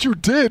 it's what you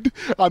did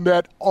on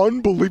that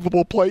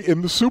unbelievable play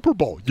in the Super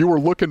Bowl. You were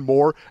looking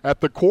more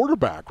at the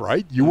quarterback,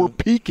 right? You were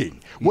peeking.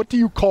 What do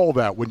you call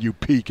that when you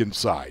peek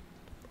inside?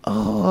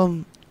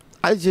 You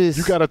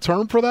got a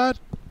term for that?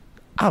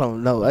 I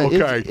don't know.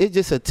 Okay. It's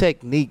just a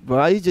technique,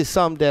 bro. It's just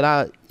something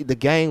that the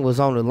game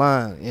was on the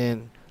line,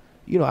 and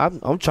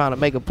I'm trying to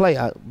make a play.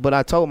 But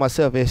I told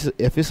myself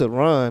if it's a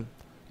run,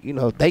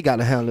 they got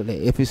to handle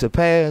it. If it's a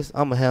pass,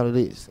 I'm gonna handle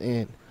this.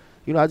 And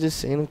I just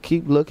seen them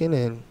keep looking,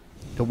 and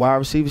the wide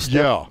receiver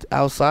stepped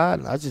outside,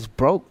 and I just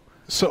broke.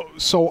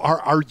 So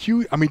are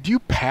you? I mean, do you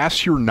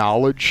pass your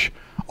knowledge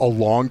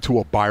along to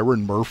a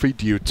Byron Murphy?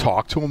 Do you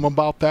talk to him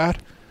about that?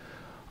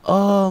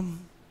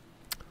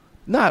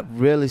 Not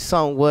really.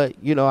 Somewhat,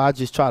 I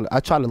just try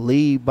to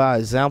lead by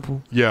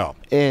example. Yeah.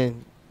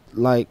 And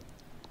like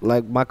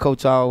my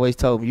coach always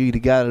told me, you either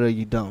got it or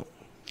you don't.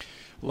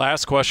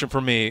 Last question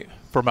for me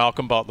for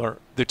Malcolm Butler.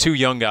 The 2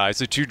 young guys,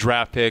 the 2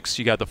 draft picks.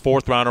 You got the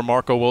 4th rounder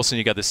Marco Wilson.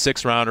 You got the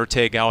 6th rounder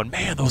Tay Gowan.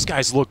 Man, those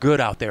guys look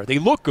good out there. They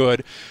look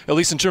good, at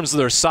least in terms of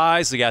their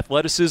size, the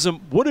athleticism.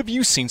 What have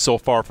you seen so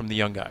far from the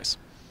young guys?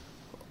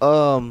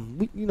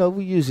 We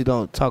usually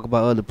don't talk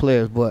about other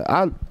players, but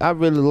I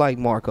really like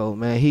Marco,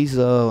 man. He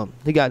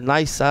got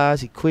nice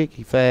size, he quick,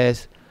 he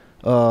fast,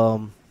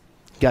 got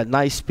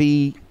nice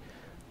speed.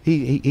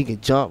 He can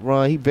jump,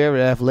 run. He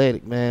very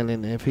athletic, man.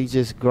 And if he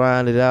just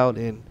grind it out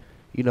and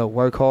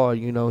work hard,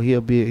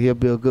 he'll be a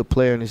good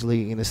player in this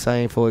league. And the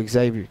same for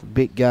Xavier,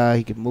 big guy.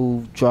 He can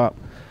move, drop,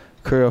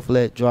 curl,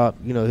 flat,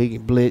 drop. He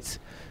can blitz.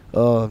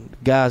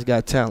 Guys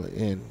got talent,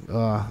 and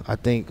I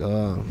think.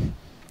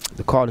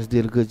 The Cardinals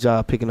did a good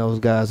job picking those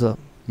guys up.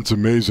 It's an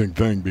amazing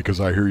thing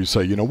because I hear you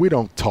say, we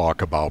don't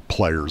talk about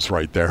players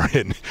right there.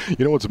 And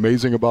what's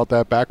amazing about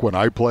that? Back when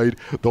I played,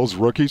 those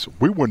rookies,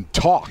 we wouldn't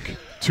talk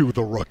to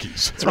the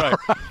rookies. That's right.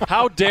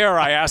 How dare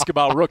I ask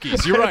about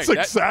rookies? You're right.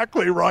 That's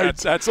exactly right.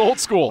 That's old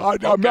school.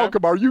 Okay.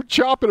 Malcolm, are you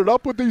chopping it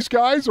up with these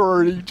guys, or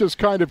are you just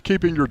kind of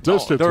keeping your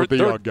distance with the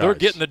young guys? They're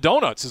getting the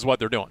donuts is what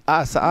they're doing.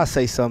 I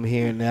say something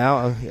here and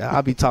now.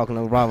 I'll be talking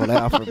to Robert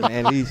Alford,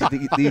 man.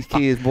 These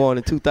kids born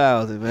in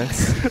 2000, man.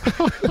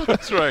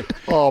 That's right.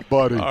 Oh,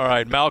 buddy. All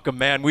right, Malcolm,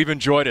 man, we've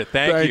enjoyed it.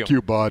 Thank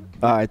you, bud.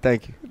 All right,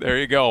 thank you. There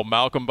you go.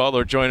 Malcolm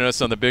Butler joining us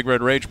on the Big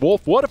Red Rage.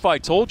 Wolf, what if I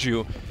told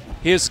you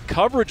his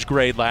coverage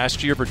grade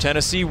last year for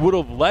Tennessee would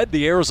have led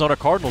the Arizona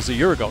Cardinals a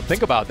year ago?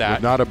 Think about that.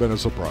 Would not have been a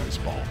surprise,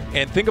 Paul.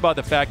 And think about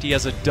the fact he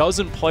has a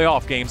dozen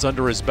playoff games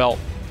under his belt.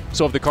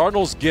 So if the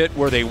Cardinals get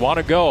where they want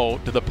to go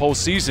to the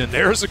postseason,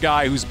 there's a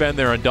guy who's been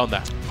there and done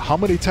that. How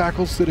many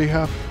tackles did he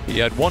have? He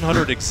had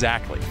 100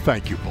 exactly.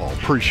 Thank you, Paul.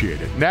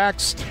 Appreciate it.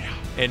 Next.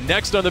 And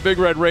next on the Big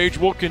Red Rage,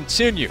 we'll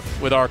continue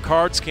with our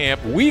Cards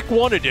Camp Week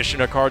 1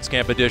 edition of Cards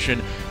Camp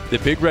Edition, the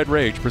Big Red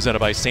Rage presented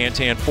by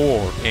Santan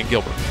Ford and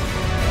Gilbert.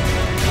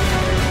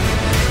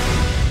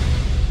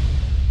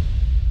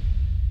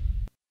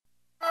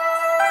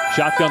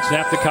 Shotgun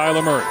snap to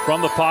Kyler Murray.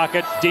 From the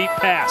pocket, deep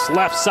pass.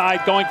 Left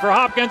side going for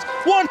Hopkins.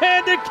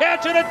 One-handed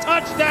catch and a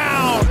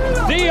touchdown!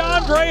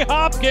 DeAndre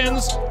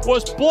Hopkins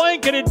was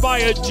blanketed by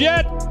a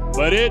jet,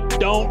 but it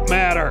don't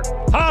matter.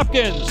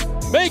 Hopkins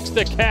makes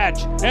the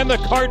catch, and the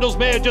Cardinals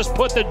may have just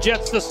put the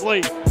Jets to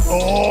sleep.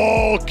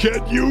 Oh,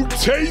 can you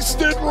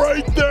taste it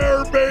right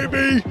there,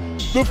 baby?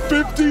 The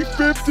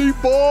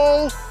 50-50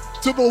 ball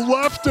to the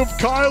left of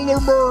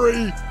Kyler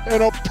Murray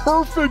and a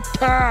perfect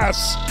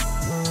pass.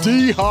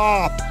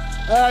 D-Hop.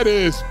 That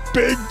is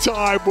big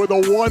time with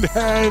a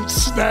one-hand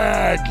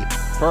snag.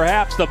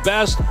 Perhaps the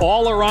best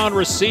all-around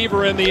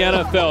receiver in the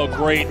NFL.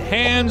 Great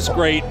hands,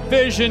 great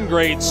vision,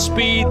 great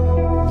speed.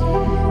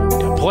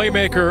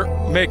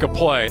 Playmaker, make a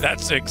play.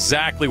 That's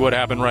exactly what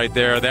happened right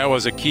there. That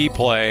was a key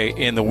play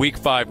in the Week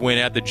 5 win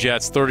at the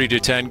Jets,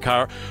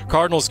 30-10.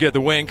 Cardinals get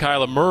the win.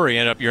 Kyler Murray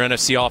ended up your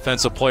NFC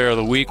Offensive Player of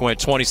the Week, went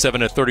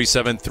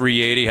 27-37,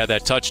 380. Had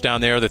that touchdown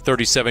there, the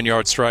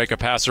 37-yard strike, a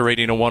passer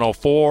rating of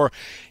 104.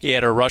 He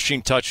had a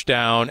rushing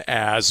touchdown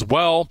as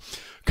well.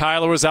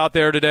 Kyler was out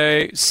there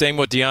today. Same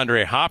with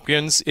DeAndre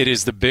Hopkins. It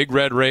is the Big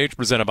Red Rage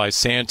presented by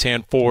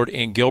Santan Ford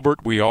in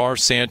Gilbert. We are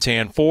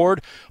Santan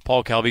Ford.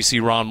 Paul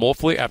Calvisi, Ron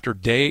Wolfley after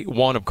day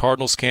 1 of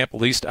Cardinals camp, at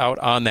least out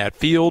on that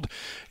field.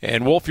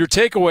 And Wolf, your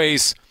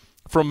takeaways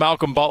from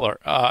Malcolm Butler.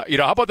 How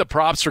about the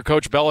props for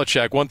Coach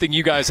Belichick? One thing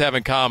you guys have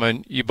in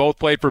common, you both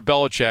played for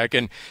Belichick.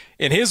 And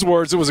in his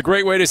words, it was a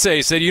great way to say,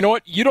 he said, you know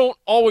what? You don't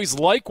always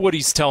like what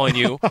he's telling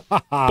you,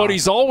 but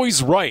he's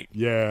always right.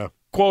 Yeah.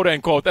 quote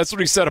unquote. That's what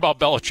he said about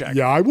Belichick.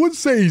 Yeah, I wouldn't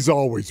say he's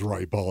always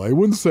right, Paul. I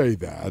wouldn't say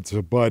that,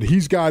 but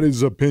he's got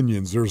his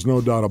opinions. There's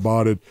no doubt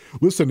about it.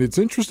 Listen, it's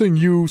interesting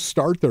you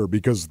start there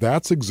because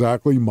that's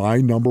exactly my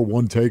number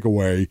one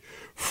takeaway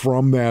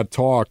from that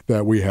talk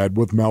that we had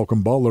with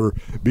Malcolm Butler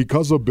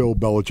because of Bill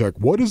Belichick.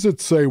 What does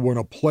it say when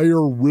a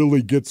player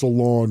really gets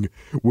along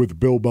with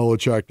Bill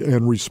Belichick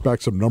and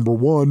respects him? Number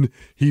one,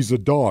 he's a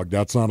dog.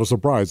 That's not a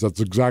surprise.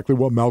 That's exactly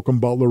what Malcolm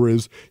Butler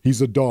is.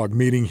 He's a dog,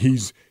 meaning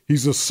he's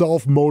a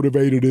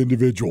self-motivated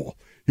individual.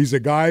 He's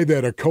a guy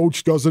that a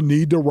coach doesn't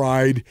need to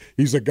ride.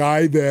 He's a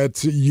guy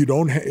that you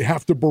don't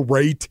have to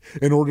berate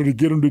in order to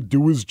get him to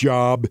do his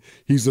job.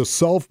 He's a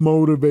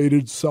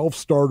self-motivated,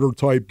 self-starter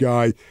type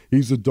guy.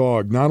 He's a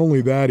dog. Not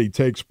only that, he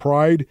takes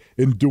pride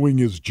in doing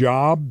his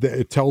job.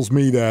 It tells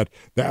me that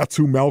that's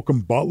who Malcolm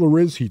Butler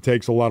is. He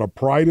takes a lot of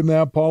pride in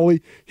that,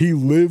 Paulie. He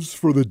lives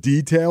for the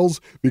details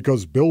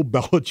because Bill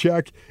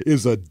Belichick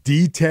is a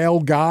detail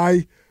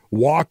guy.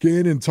 Walk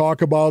in and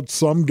talk about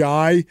some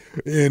guy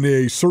in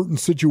a certain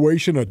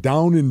situation, a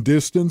down in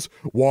distance,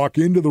 walk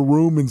into the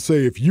room and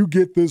say, if you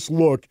get this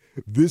look,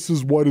 this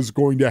is what is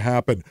going to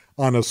happen.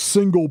 On a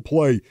single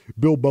play,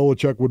 Bill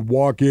Belichick would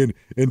walk in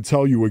and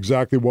tell you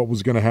exactly what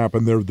was going to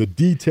happen there. The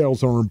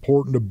details are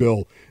important to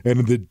Bill,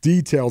 and the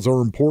details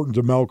are important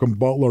to Malcolm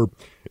Butler,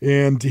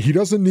 and he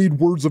doesn't need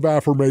words of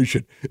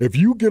affirmation. If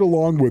you get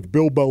along with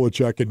Bill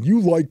Belichick and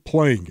you like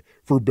playing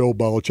for Bill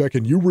Belichick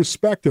and you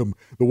respect him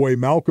the way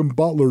Malcolm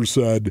Butler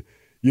said,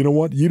 you know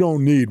what? You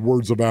don't need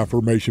words of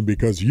affirmation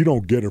because you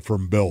don't get it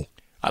from Bill.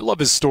 I love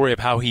his story of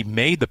how he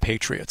made the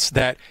Patriots,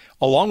 that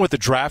along with the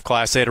draft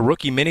class, they had a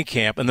rookie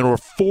minicamp, and there were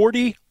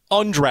 40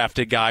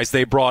 undrafted guys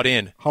they brought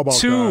in. How about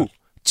that?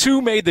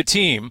 Two made the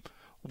team,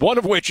 one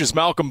of which is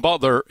Malcolm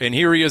Butler, and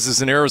here he is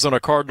as an Arizona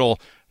Cardinal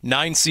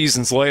 9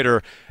 seasons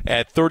later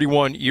at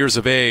 31 years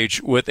of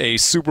age with a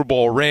Super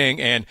Bowl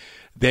ring, and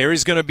there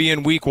he's going to be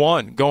in week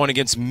 1 going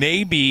against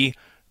maybe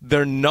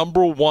their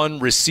number one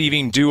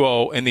receiving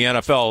duo in the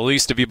NFL, at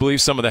least if you believe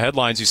some of the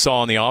headlines you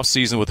saw in the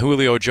offseason with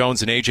Julio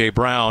Jones and A.J.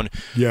 Brown.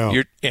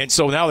 Yeah. And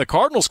so now the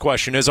Cardinals'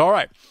 question is, all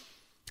right,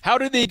 how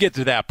did they get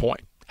to that point?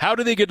 How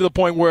did they get to the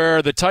point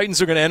where the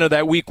Titans are going to enter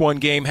that week 1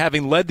 game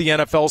having led the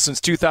NFL since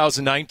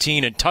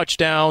 2019 in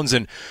touchdowns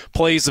and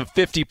plays of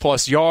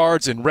 50-plus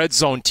yards and red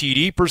zone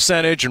TD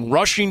percentage and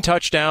rushing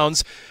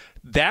touchdowns?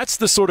 That's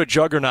the sort of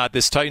juggernaut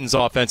this Titans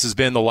offense has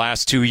been the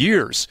last 2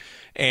 years.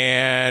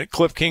 And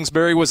Cliff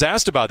Kingsbury was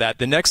asked about that.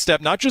 The next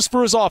step, not just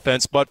for his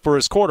offense, but for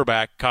his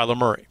quarterback, Kyler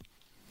Murray.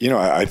 You know,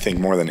 I think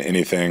more than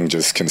anything,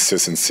 just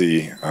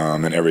consistency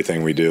in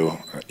everything we do.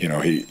 You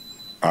know, he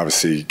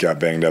obviously got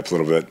banged up a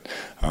little bit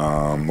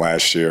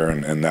last year,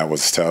 and that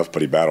was tough,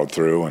 but he battled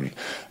through. And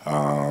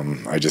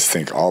I just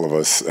think all of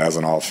us as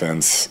an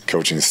offense,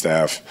 coaching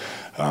staff,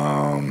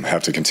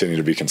 have to continue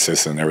to be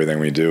consistent in everything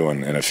we do.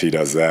 And if he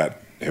does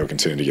that, he'll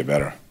continue to get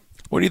better.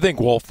 What do you think,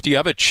 Wolf? Do you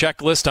have a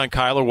checklist on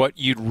Kyler, what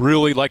you'd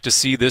really like to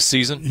see this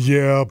season?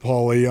 Yeah,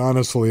 Paulie,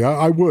 honestly,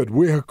 I would.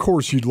 Of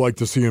course, you'd like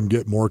to see him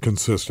get more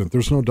consistent.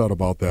 There's no doubt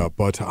about that.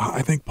 But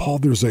I think, Paul,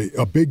 there's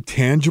a big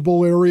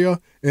tangible area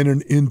and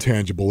an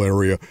intangible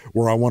area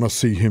where I want to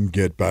see him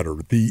get better.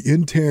 The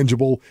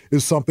intangible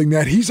is something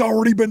that he's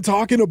already been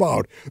talking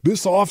about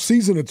this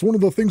offseason. It's one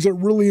of the things that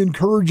really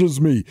encourages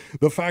me.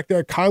 The fact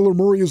that Kyler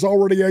Murray has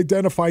already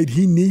identified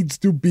he needs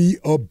to be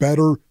a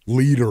better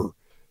leader.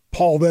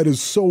 Paul, that is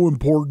so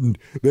important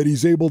that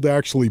he's able to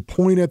actually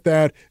point at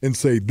that and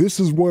say, this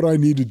is what I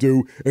need to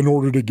do in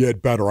order to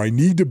get better. I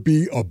need to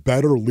be a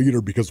better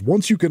leader, because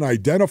once you can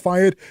identify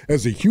it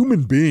as a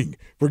human being,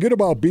 forget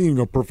about being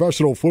a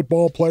professional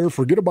football player,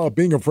 forget about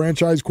being a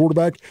franchise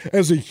quarterback,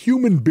 as a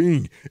human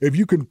being, if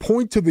you can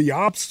point to the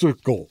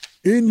obstacle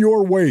in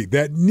your way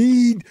that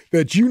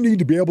you need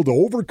to be able to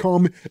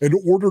overcome in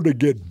order to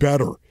get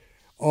better,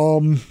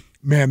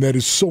 man, that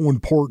is so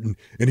important.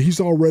 And he's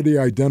already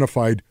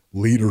identified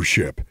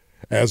leadership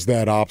as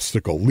that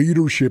obstacle.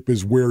 Leadership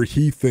is where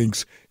he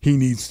thinks he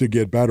needs to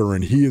get better,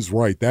 and he is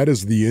right. That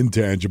is the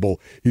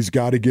intangible. He's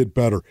got to get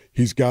better.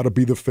 He's got to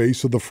be the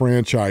face of the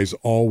franchise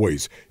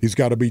always. He's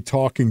got to be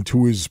talking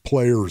to his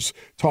players,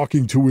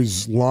 talking to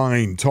his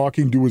line,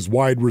 talking to his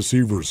wide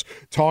receivers,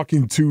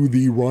 talking to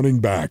the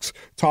running backs,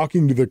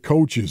 talking to the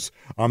coaches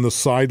on the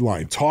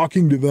sideline,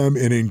 talking to them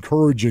and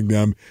encouraging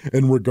them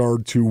in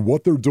regard to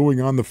what they're doing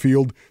on the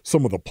field,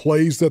 some of the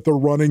plays that they're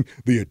running,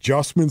 the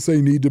adjustments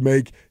they need to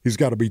make. He's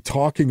got to be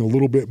talking a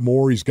little bit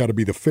more. He's got to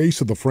be the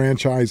face of the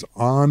franchise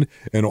on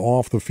and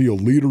off the field.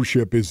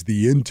 Leadership is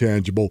the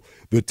intangible.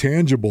 The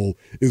tangible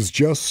is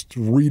just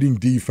reading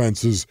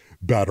defenses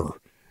better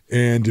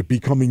and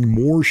becoming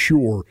more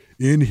sure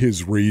in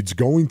his reads,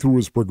 going through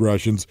his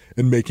progressions,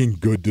 and making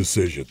good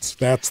decisions.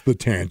 That's the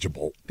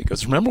tangible.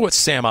 Because remember what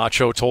Sam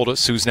Acho told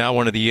us, who's now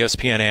one of the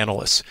ESPN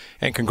analysts,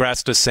 and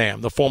congrats to Sam,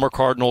 the former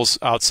Cardinals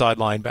outside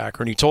linebacker,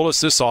 and he told us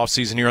this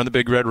offseason here on the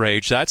Big Red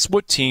Rage, that's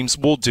what teams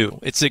will do.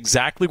 It's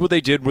exactly what they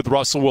did with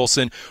Russell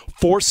Wilson.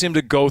 Force him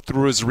to go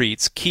through his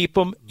reads. Keep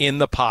him in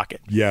the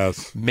pocket.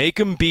 Yes. Make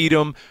him beat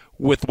him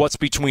with what's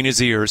between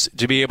his ears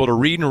to be able to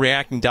read and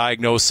react and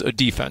diagnose a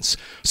defense.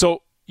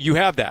 So you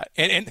have that.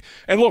 And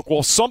look,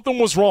 well, something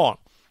was wrong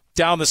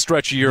down the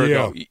stretch a year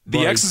ago. The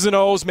right. X's and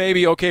O's,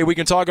 maybe, okay, we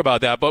can talk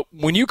about that. But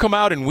when you come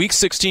out in Week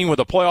 16 with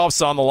the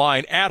playoffs on the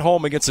line at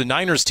home against the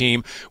Niners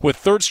team with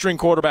third-string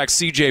quarterback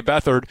C.J.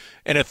 Beathard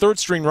and a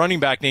third-string running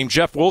back named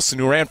Jeff Wilson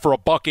who ran for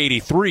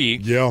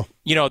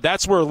 $183,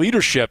 that's where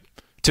leadership,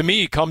 to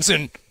me, comes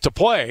into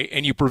play,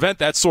 and you prevent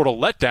that sort of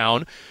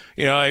letdown.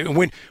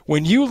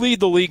 When you lead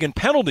the league in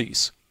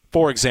penalties,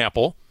 for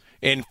example,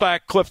 in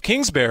fact, Cliff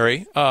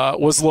Kingsbury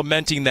was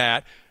lamenting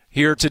that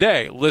here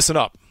today. Listen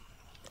up.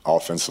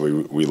 Offensively,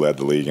 we led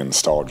the league in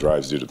stalled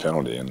drives due to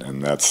penalty,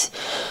 and that's,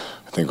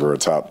 I think we're a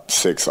top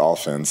 6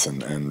 offense,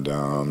 and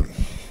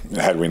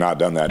had we not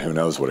done that, who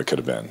knows what it could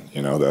have been.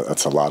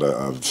 That's a lot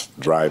of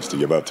drives to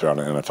give up throughout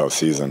an NFL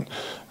season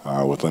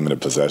with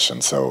limited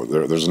possession. So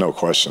there's no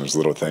question. There's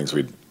little things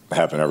we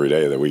happen every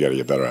day that we got to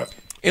get better at.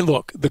 And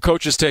look, the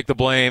coaches take the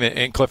blame,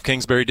 and Cliff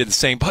Kingsbury did the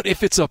same. But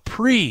if it's a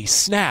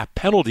pre-snap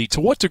penalty, to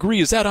what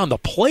degree is that on the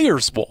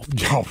players, Wolf?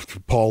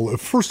 Paul,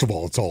 first of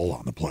all, it's all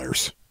on the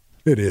players.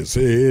 It is.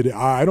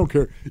 I don't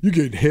care. You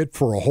get hit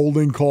for a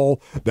holding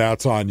call,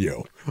 that's on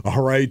you.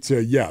 All right?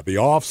 The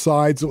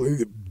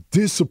offsides,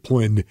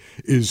 discipline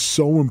is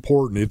so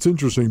important. It's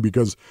interesting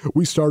because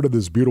we started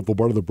this beautiful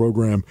part of the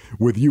program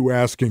with you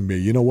asking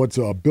me, what's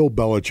Bill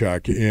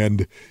Belichick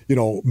and,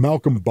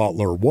 Malcolm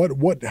Butler.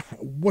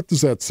 What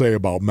does that say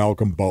about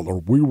Malcolm Butler?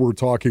 We were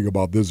talking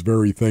about this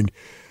very thing.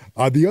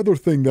 The other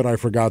thing that I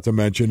forgot to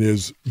mention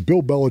is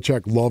Bill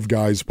Belichick loved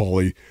guys,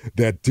 Paulie,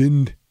 that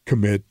didn't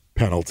commit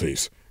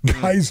penalties.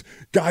 Guys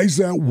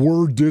that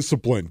were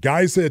disciplined,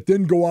 guys that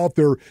didn't go out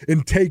there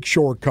and take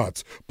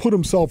shortcuts, put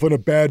himself in a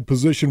bad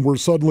position where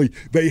suddenly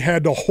they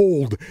had to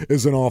hold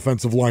as an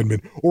offensive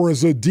lineman or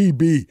as a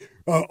DB,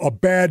 a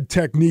bad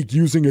technique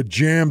using a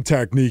jam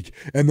technique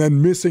and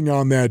then missing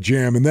on that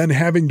jam and then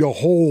having to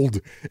hold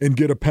and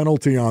get a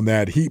penalty on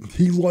that.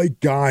 He liked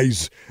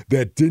guys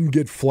that didn't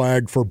get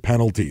flagged for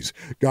penalties,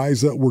 guys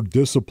that were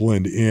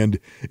disciplined. And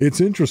it's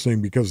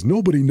interesting because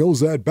nobody knows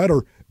that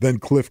better than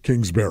Cliff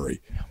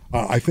Kingsbury.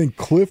 I think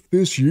Cliff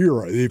this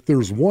year, if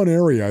there's one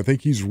area I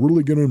think he's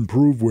really going to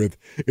improve with,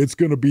 it's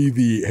going to be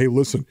hey,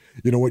 listen,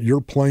 you know what?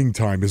 Your playing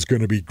time is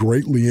going to be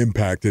greatly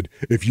impacted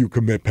if you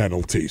commit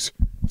penalties.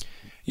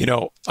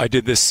 I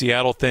did this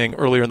Seattle thing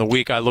earlier in the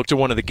week. I looked at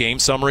one of the game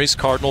summaries,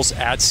 Cardinals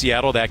at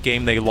Seattle, that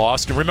game they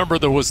lost. And remember,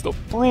 there was the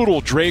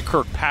brutal Dre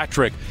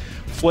Kirkpatrick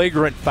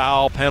flagrant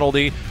foul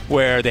penalty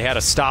where they had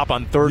a stop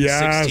on 3rd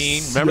and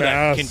 16. Remember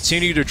that?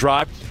 Continue to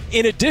drive.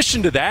 In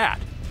addition to that,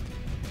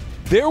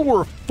 there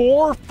were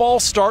 4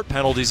 false start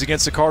penalties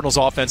against the Cardinals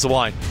offensive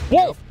line.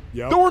 Whoa!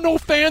 Yep. There were no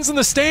fans in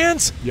the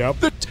stands. Yep.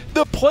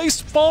 The place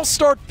false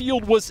start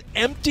field was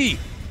empty.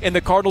 And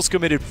the Cardinals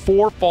committed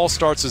 4 false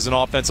starts as an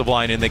offensive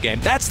line in the game.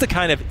 That's the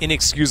kind of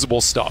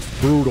inexcusable stuff.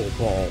 Brutal,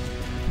 Paul.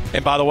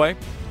 And by the way,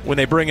 when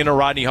they bring in a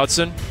Rodney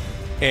Hudson,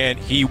 and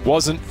he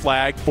wasn't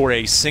flagged for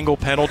a single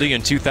penalty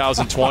in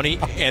 2020,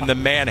 and the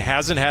man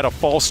hasn't had a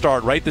false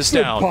start, write this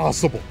down.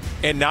 Impossible.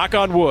 And knock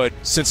on wood,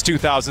 since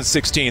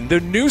 2016. The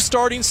new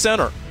starting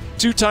center,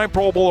 2-time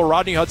Pro Bowler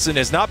Rodney Hudson,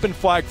 has not been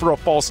flagged for a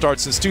false start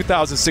since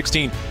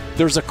 2016.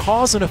 There's a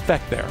cause and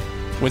effect there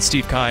when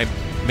Steve Keim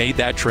made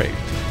that trade.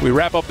 We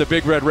wrap up the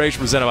Big Red Rage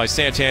presented by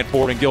Santan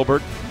Ford and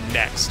Gilbert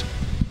next.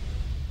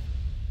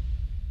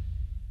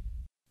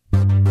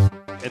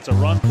 It's a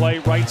run play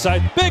right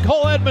side. Big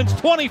hole Edmonds,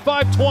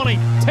 25-20,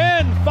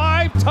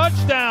 10-5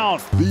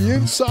 touchdown. The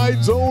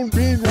inside zone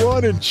being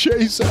run, and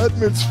Chase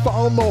Edmonds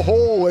found the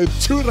hole and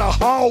to the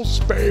house,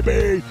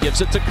 baby.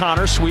 Gives it to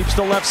Connor, sweeps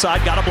the left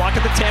side, got a block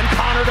at the 10,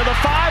 Connor to the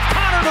 5,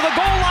 Connor to the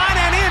goal line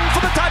and in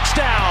for the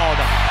touchdown.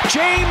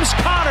 James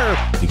Connor.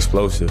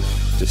 Explosive,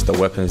 just the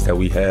weapons that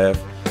we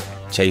have.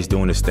 Chase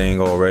doing his thing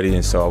already,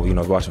 and so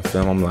watching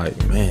film, I'm like,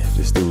 man,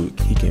 this dude,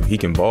 he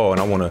can ball, and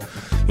I want to,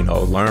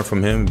 learn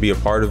from him, be a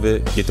part of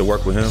it, get to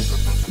work with him.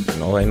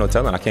 Ain't no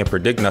telling. I can't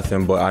predict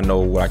nothing, but I know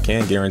what I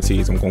can guarantee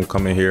is I'm going to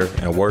come in here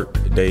and work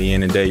day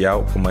in and day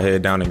out, put my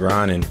head down and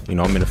grind,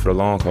 and I'm in it for the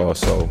long haul.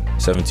 So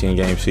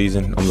 17-game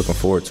season, I'm looking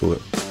forward to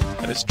it.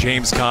 That is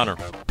James Conner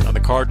on the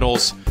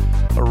Cardinals.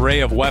 Array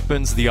of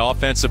weapons, the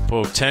offensive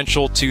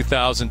potential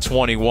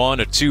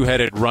 2021, a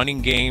 2-headed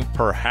running game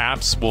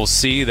perhaps. We'll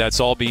see. That's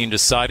all being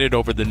decided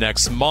over the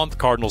next month.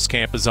 Cardinals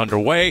camp is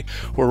underway.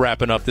 We're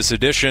wrapping up this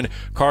edition,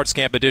 Cards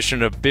Camp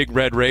edition of Big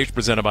Red Rage,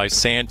 presented by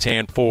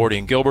Santan Ford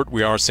in Gilbert.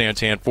 We are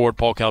Santan Ford,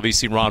 Paul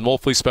Calvisi, Ron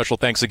Wolfley. Special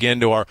thanks again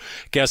to our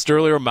guest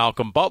earlier,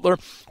 Malcolm Butler.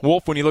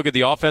 Wolf, when you look at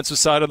the offensive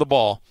side of the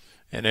ball,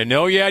 and I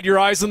know you had your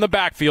eyes in the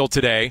backfield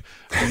today,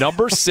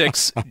 number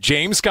 6,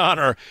 James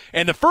Conner.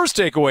 And the first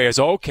takeaway is,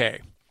 okay,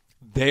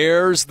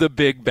 there's the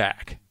big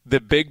back. the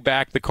big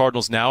back the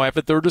Cardinals now have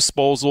at their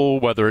disposal,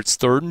 whether it's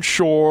 3rd and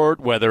short,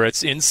 whether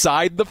it's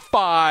inside the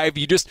 5,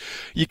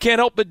 you can't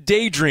help but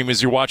daydream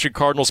as you're watching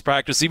Cardinals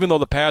practice, even though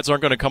the pads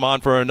aren't going to come on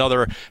for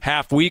another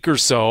half week or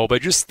so.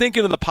 But just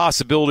thinking of the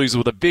possibilities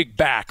with a big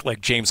back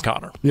like James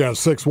Conner. Yeah,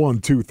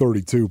 6'1",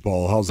 232,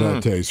 Paul. How's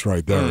that taste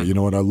right there? You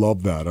know what? I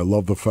love that. I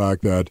love the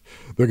fact that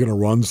they're going to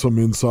run some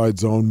inside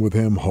zone with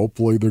him.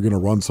 Hopefully they're going to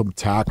run some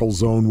tackle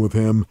zone with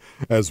him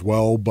as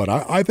well. But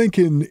I think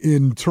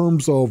in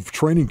terms of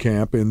training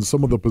camp and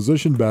some of the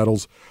position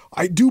battles,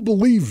 I do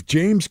believe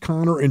James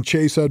Conner and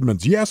Chase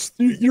Edmonds. Yes,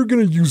 you're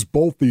going to use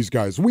both these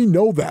guys. We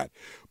know that.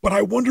 But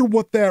I wonder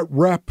what that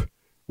rep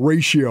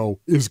ratio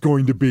is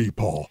going to be,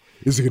 Paul.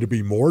 Is it going to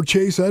be more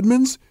Chase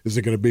Edmonds? Is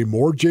it going to be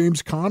more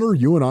James Conner?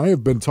 You and I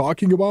have been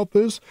talking about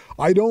this.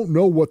 I don't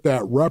know what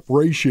that rep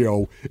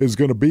ratio is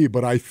going to be,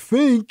 but I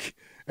think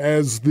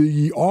as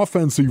the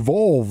offense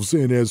evolves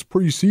and as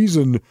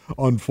preseason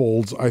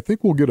unfolds, I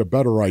think we'll get a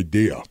better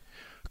idea.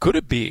 Could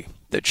it be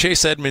that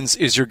Chase Edmonds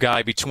is your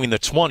guy between the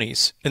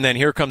 20s, and then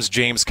here comes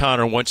James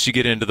Conner once you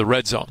get into the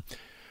red zone?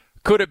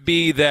 Could it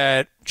be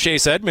that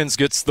Chase Edmonds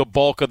gets the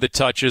bulk of the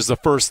touches the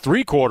first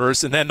 3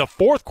 quarters, and then the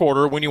fourth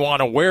quarter, when you want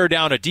to wear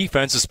down a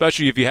defense,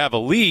 especially if you have a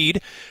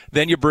lead,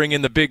 then you bring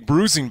in the big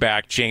bruising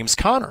back, James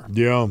Conner?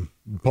 Yeah,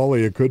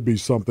 Paulie, it could be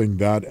something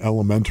that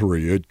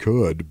elementary. It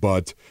could,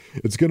 but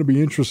it's going to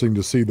be interesting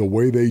to see the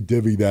way they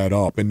divvy that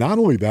up. And not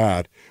only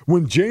that,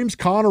 when James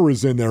Conner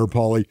is in there,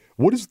 Paulie,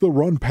 what is the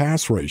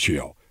run-pass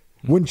ratio?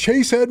 When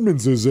Chase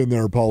Edmonds is in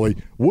there,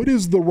 Paulie, what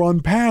is the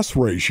run-pass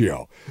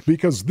ratio?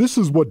 Because this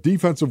is what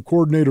defensive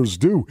coordinators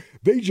do.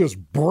 They just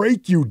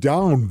break you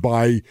down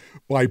by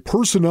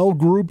personnel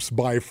groups,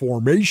 by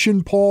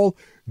formation, Paul.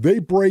 They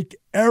break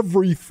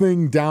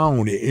everything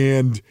down.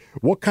 And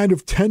what kind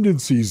of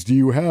tendencies do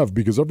you have?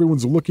 Because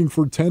everyone's looking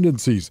for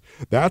tendencies.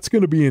 That's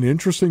going to be an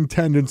interesting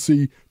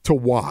tendency to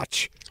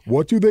watch.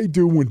 What do they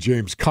do when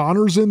James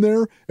Conner's in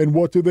there, and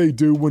what do they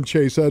do when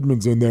Chase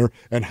Edmonds in there,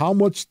 and how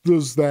much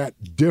does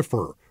that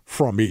differ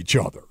from each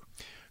other?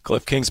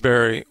 Cliff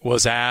Kingsbury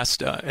was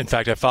asked, in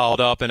fact, I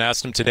followed up and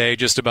asked him today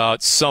just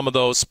about some of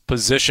those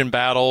position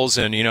battles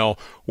and,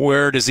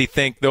 where does he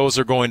think those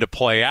are going to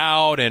play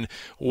out and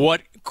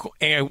what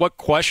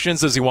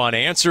questions does he want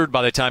answered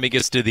by the time he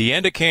gets to the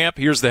end of camp?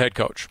 Here's the head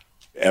coach.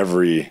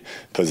 Every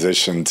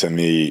position to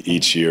me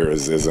each year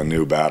is a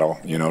new battle,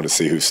 to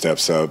see who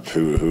steps up,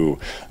 who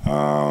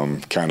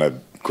kind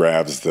of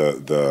grabs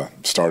the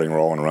starting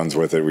role and runs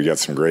with it. We got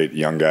some great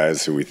young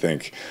guys who we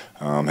think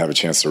have a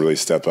chance to really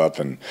step up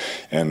and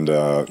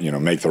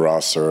make the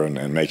roster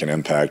and make an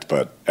impact.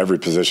 But every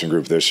position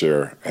group this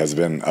year has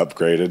been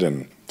upgraded,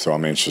 and so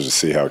I'm anxious to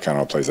see how it kind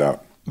of plays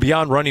out.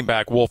 Beyond running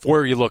back, Wolf, where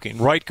are you looking?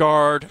 Right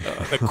guard,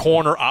 the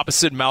corner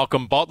opposite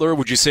Malcolm Butler.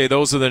 Would you say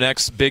those are the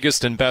next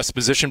biggest and best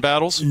position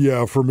battles?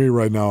 Yeah, for me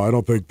right now, I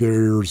don't think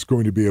there's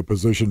going to be a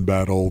position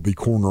battle, the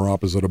corner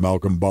opposite of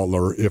Malcolm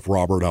Butler, if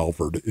Robert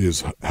Alford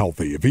is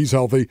healthy. If he's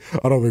healthy,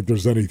 I don't think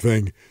there's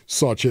anything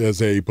such as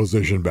a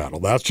position battle.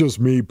 That's just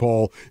me,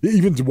 Paul.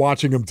 Even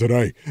watching him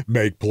today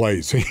make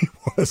plays, he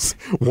was,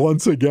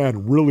 once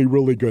again, really,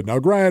 really good. Now,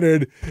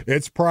 granted,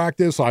 it's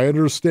practice. I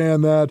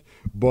understand that,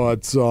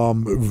 but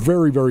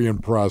very, very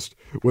impressed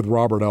with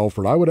Robert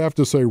Alford. I would have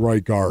to say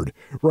right guard.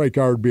 Right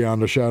guard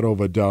beyond a shadow of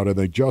a doubt. I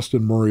think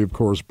Justin Murray, of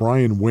course,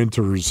 Brian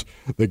Winters,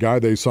 the guy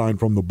they signed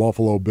from the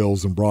Buffalo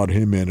Bills and brought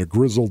him in, a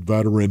grizzled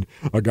veteran,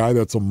 a guy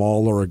that's a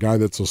mauler, a guy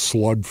that's a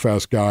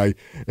slugfest guy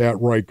at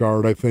right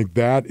guard. I think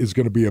that is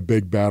going to be a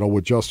big battle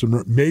with Justin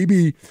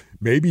Murray.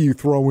 Maybe you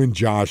throw in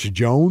Josh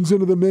Jones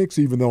into the mix,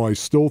 even though I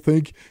still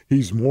think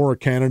he's more a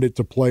candidate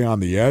to play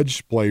on the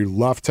edge, play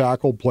left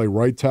tackle, play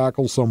right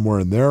tackle, somewhere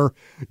in there.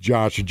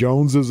 Josh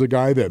Jones is a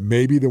guy that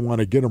maybe they want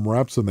to get him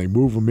reps and they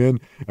move him in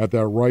at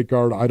that right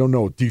guard. I don't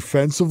know.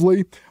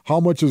 Defensively, how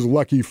much is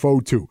Leki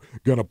Fotu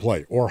going to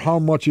play? Or how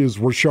much is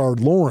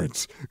Rashard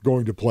Lawrence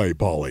going to play,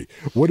 Paulie?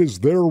 What is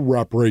their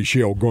rep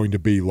ratio going to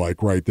be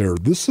like right there?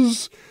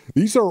 These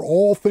are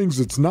all things.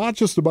 It's not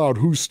just about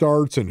who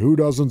starts and who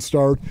doesn't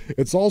start.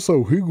 It's also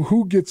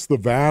who gets the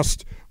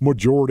vast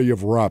majority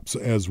of reps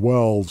as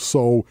well.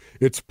 So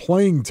it's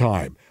playing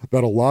time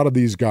that a lot of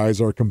these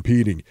guys are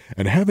competing.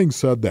 And having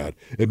said that,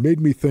 it made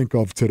me think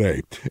of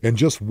today and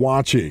just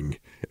watching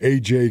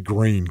A.J.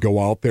 Green go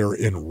out there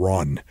and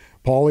run.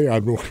 Paulie,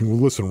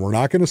 listen, we're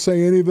not going to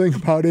say anything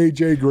about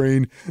A.J.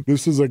 Green.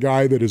 This is a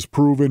guy that has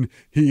proven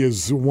he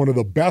is one of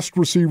the best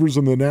receivers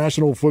in the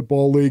National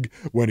Football League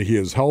when he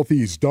is healthy.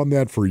 He's done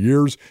that for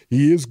years.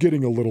 He is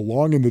getting a little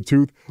long in the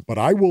tooth, but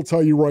I will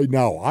tell you right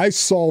now, I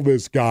saw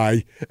this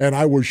guy, and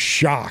I was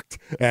shocked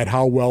at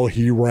how well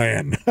he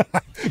ran.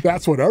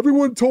 That's what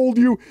everyone told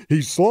you.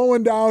 He's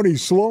slowing down.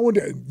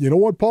 You know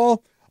what,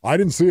 Paul? I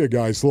didn't see a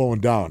guy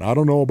slowing down. I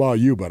don't know about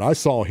you, but I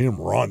saw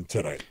him run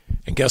today.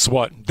 And guess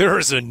what? There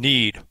is a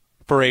need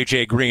for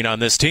A.J. Green on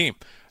this team.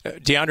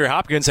 DeAndre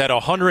Hopkins had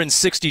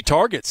 160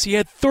 targets. He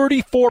had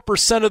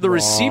 34% of the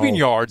receiving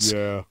yards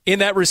in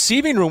that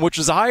receiving room, which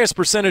is the highest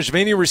percentage of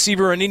any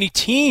receiver on any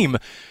team.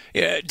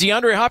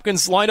 DeAndre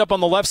Hopkins lined up on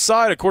the left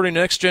side, according to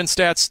Next Gen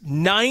Stats,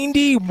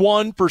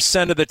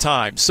 91% of the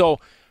time. So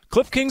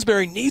Cliff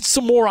Kingsbury needs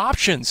some more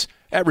options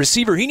at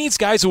receiver. He needs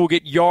guys who will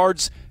get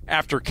yards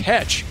after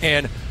catch.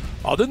 And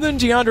other than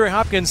DeAndre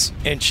Hopkins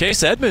and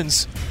Chase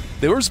Edmonds,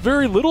 there was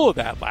very little of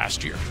that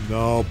last year.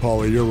 No,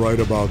 Paulie, you're right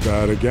about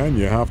that. Again,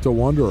 you have to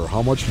wonder,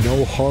 how much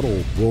no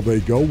huddle will they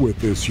go with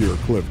this year,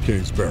 Cliff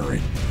Kingsbury?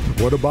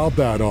 What about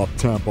that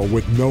up-tempo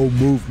with no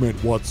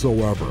movement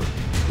whatsoever,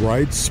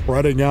 right?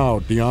 Spreading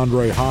out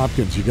DeAndre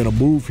Hopkins, you're going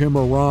to move him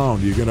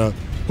around. You're going to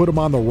put him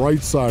on the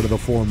right side of the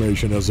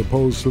formation as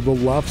opposed to the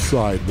left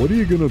side. What are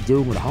you going to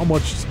do, and how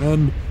much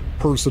 10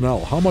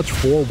 personnel, how much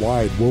 4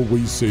 wide will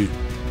we see?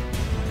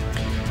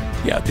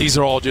 Yeah, these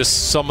are all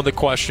just some of the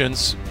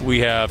questions. We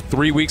have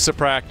 3 weeks of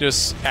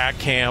practice at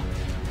camp.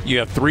 You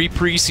have 3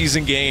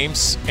 preseason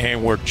games,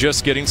 and we're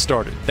just getting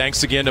started.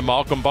 Thanks again to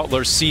Malcolm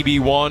Butler,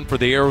 CB1 for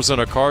the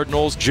Arizona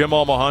Cardinals, Jim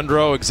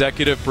Almohandro,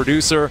 executive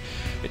producer,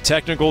 and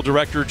technical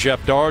director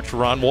Jeff Darge, for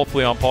Ron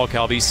Wolfley, on Paul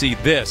Calvisi.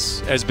 This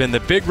has been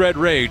the Big Red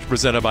Rage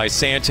presented by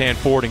Santan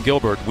Ford and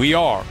Gilbert. We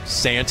are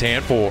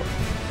Santan Ford.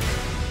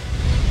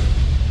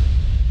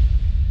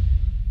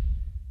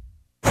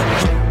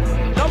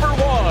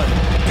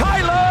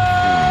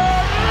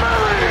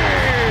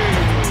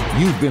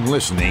 You've been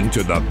listening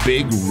to the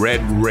Big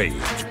Red Rage,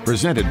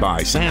 presented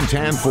by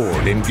Santan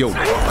Ford in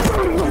Gilbert.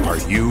 Are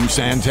you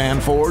Santan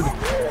Ford?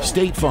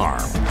 State Farm.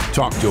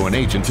 Talk to an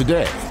agent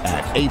today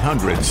at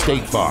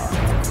 800-STATE-FARM.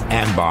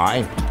 And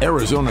by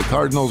Arizona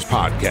Cardinals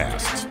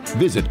Podcasts.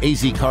 Visit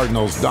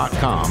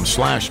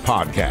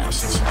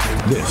azcardinals.com/podcasts.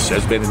 This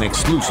has been an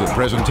exclusive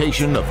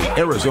presentation of the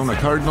Arizona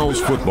Cardinals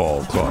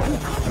Football Club.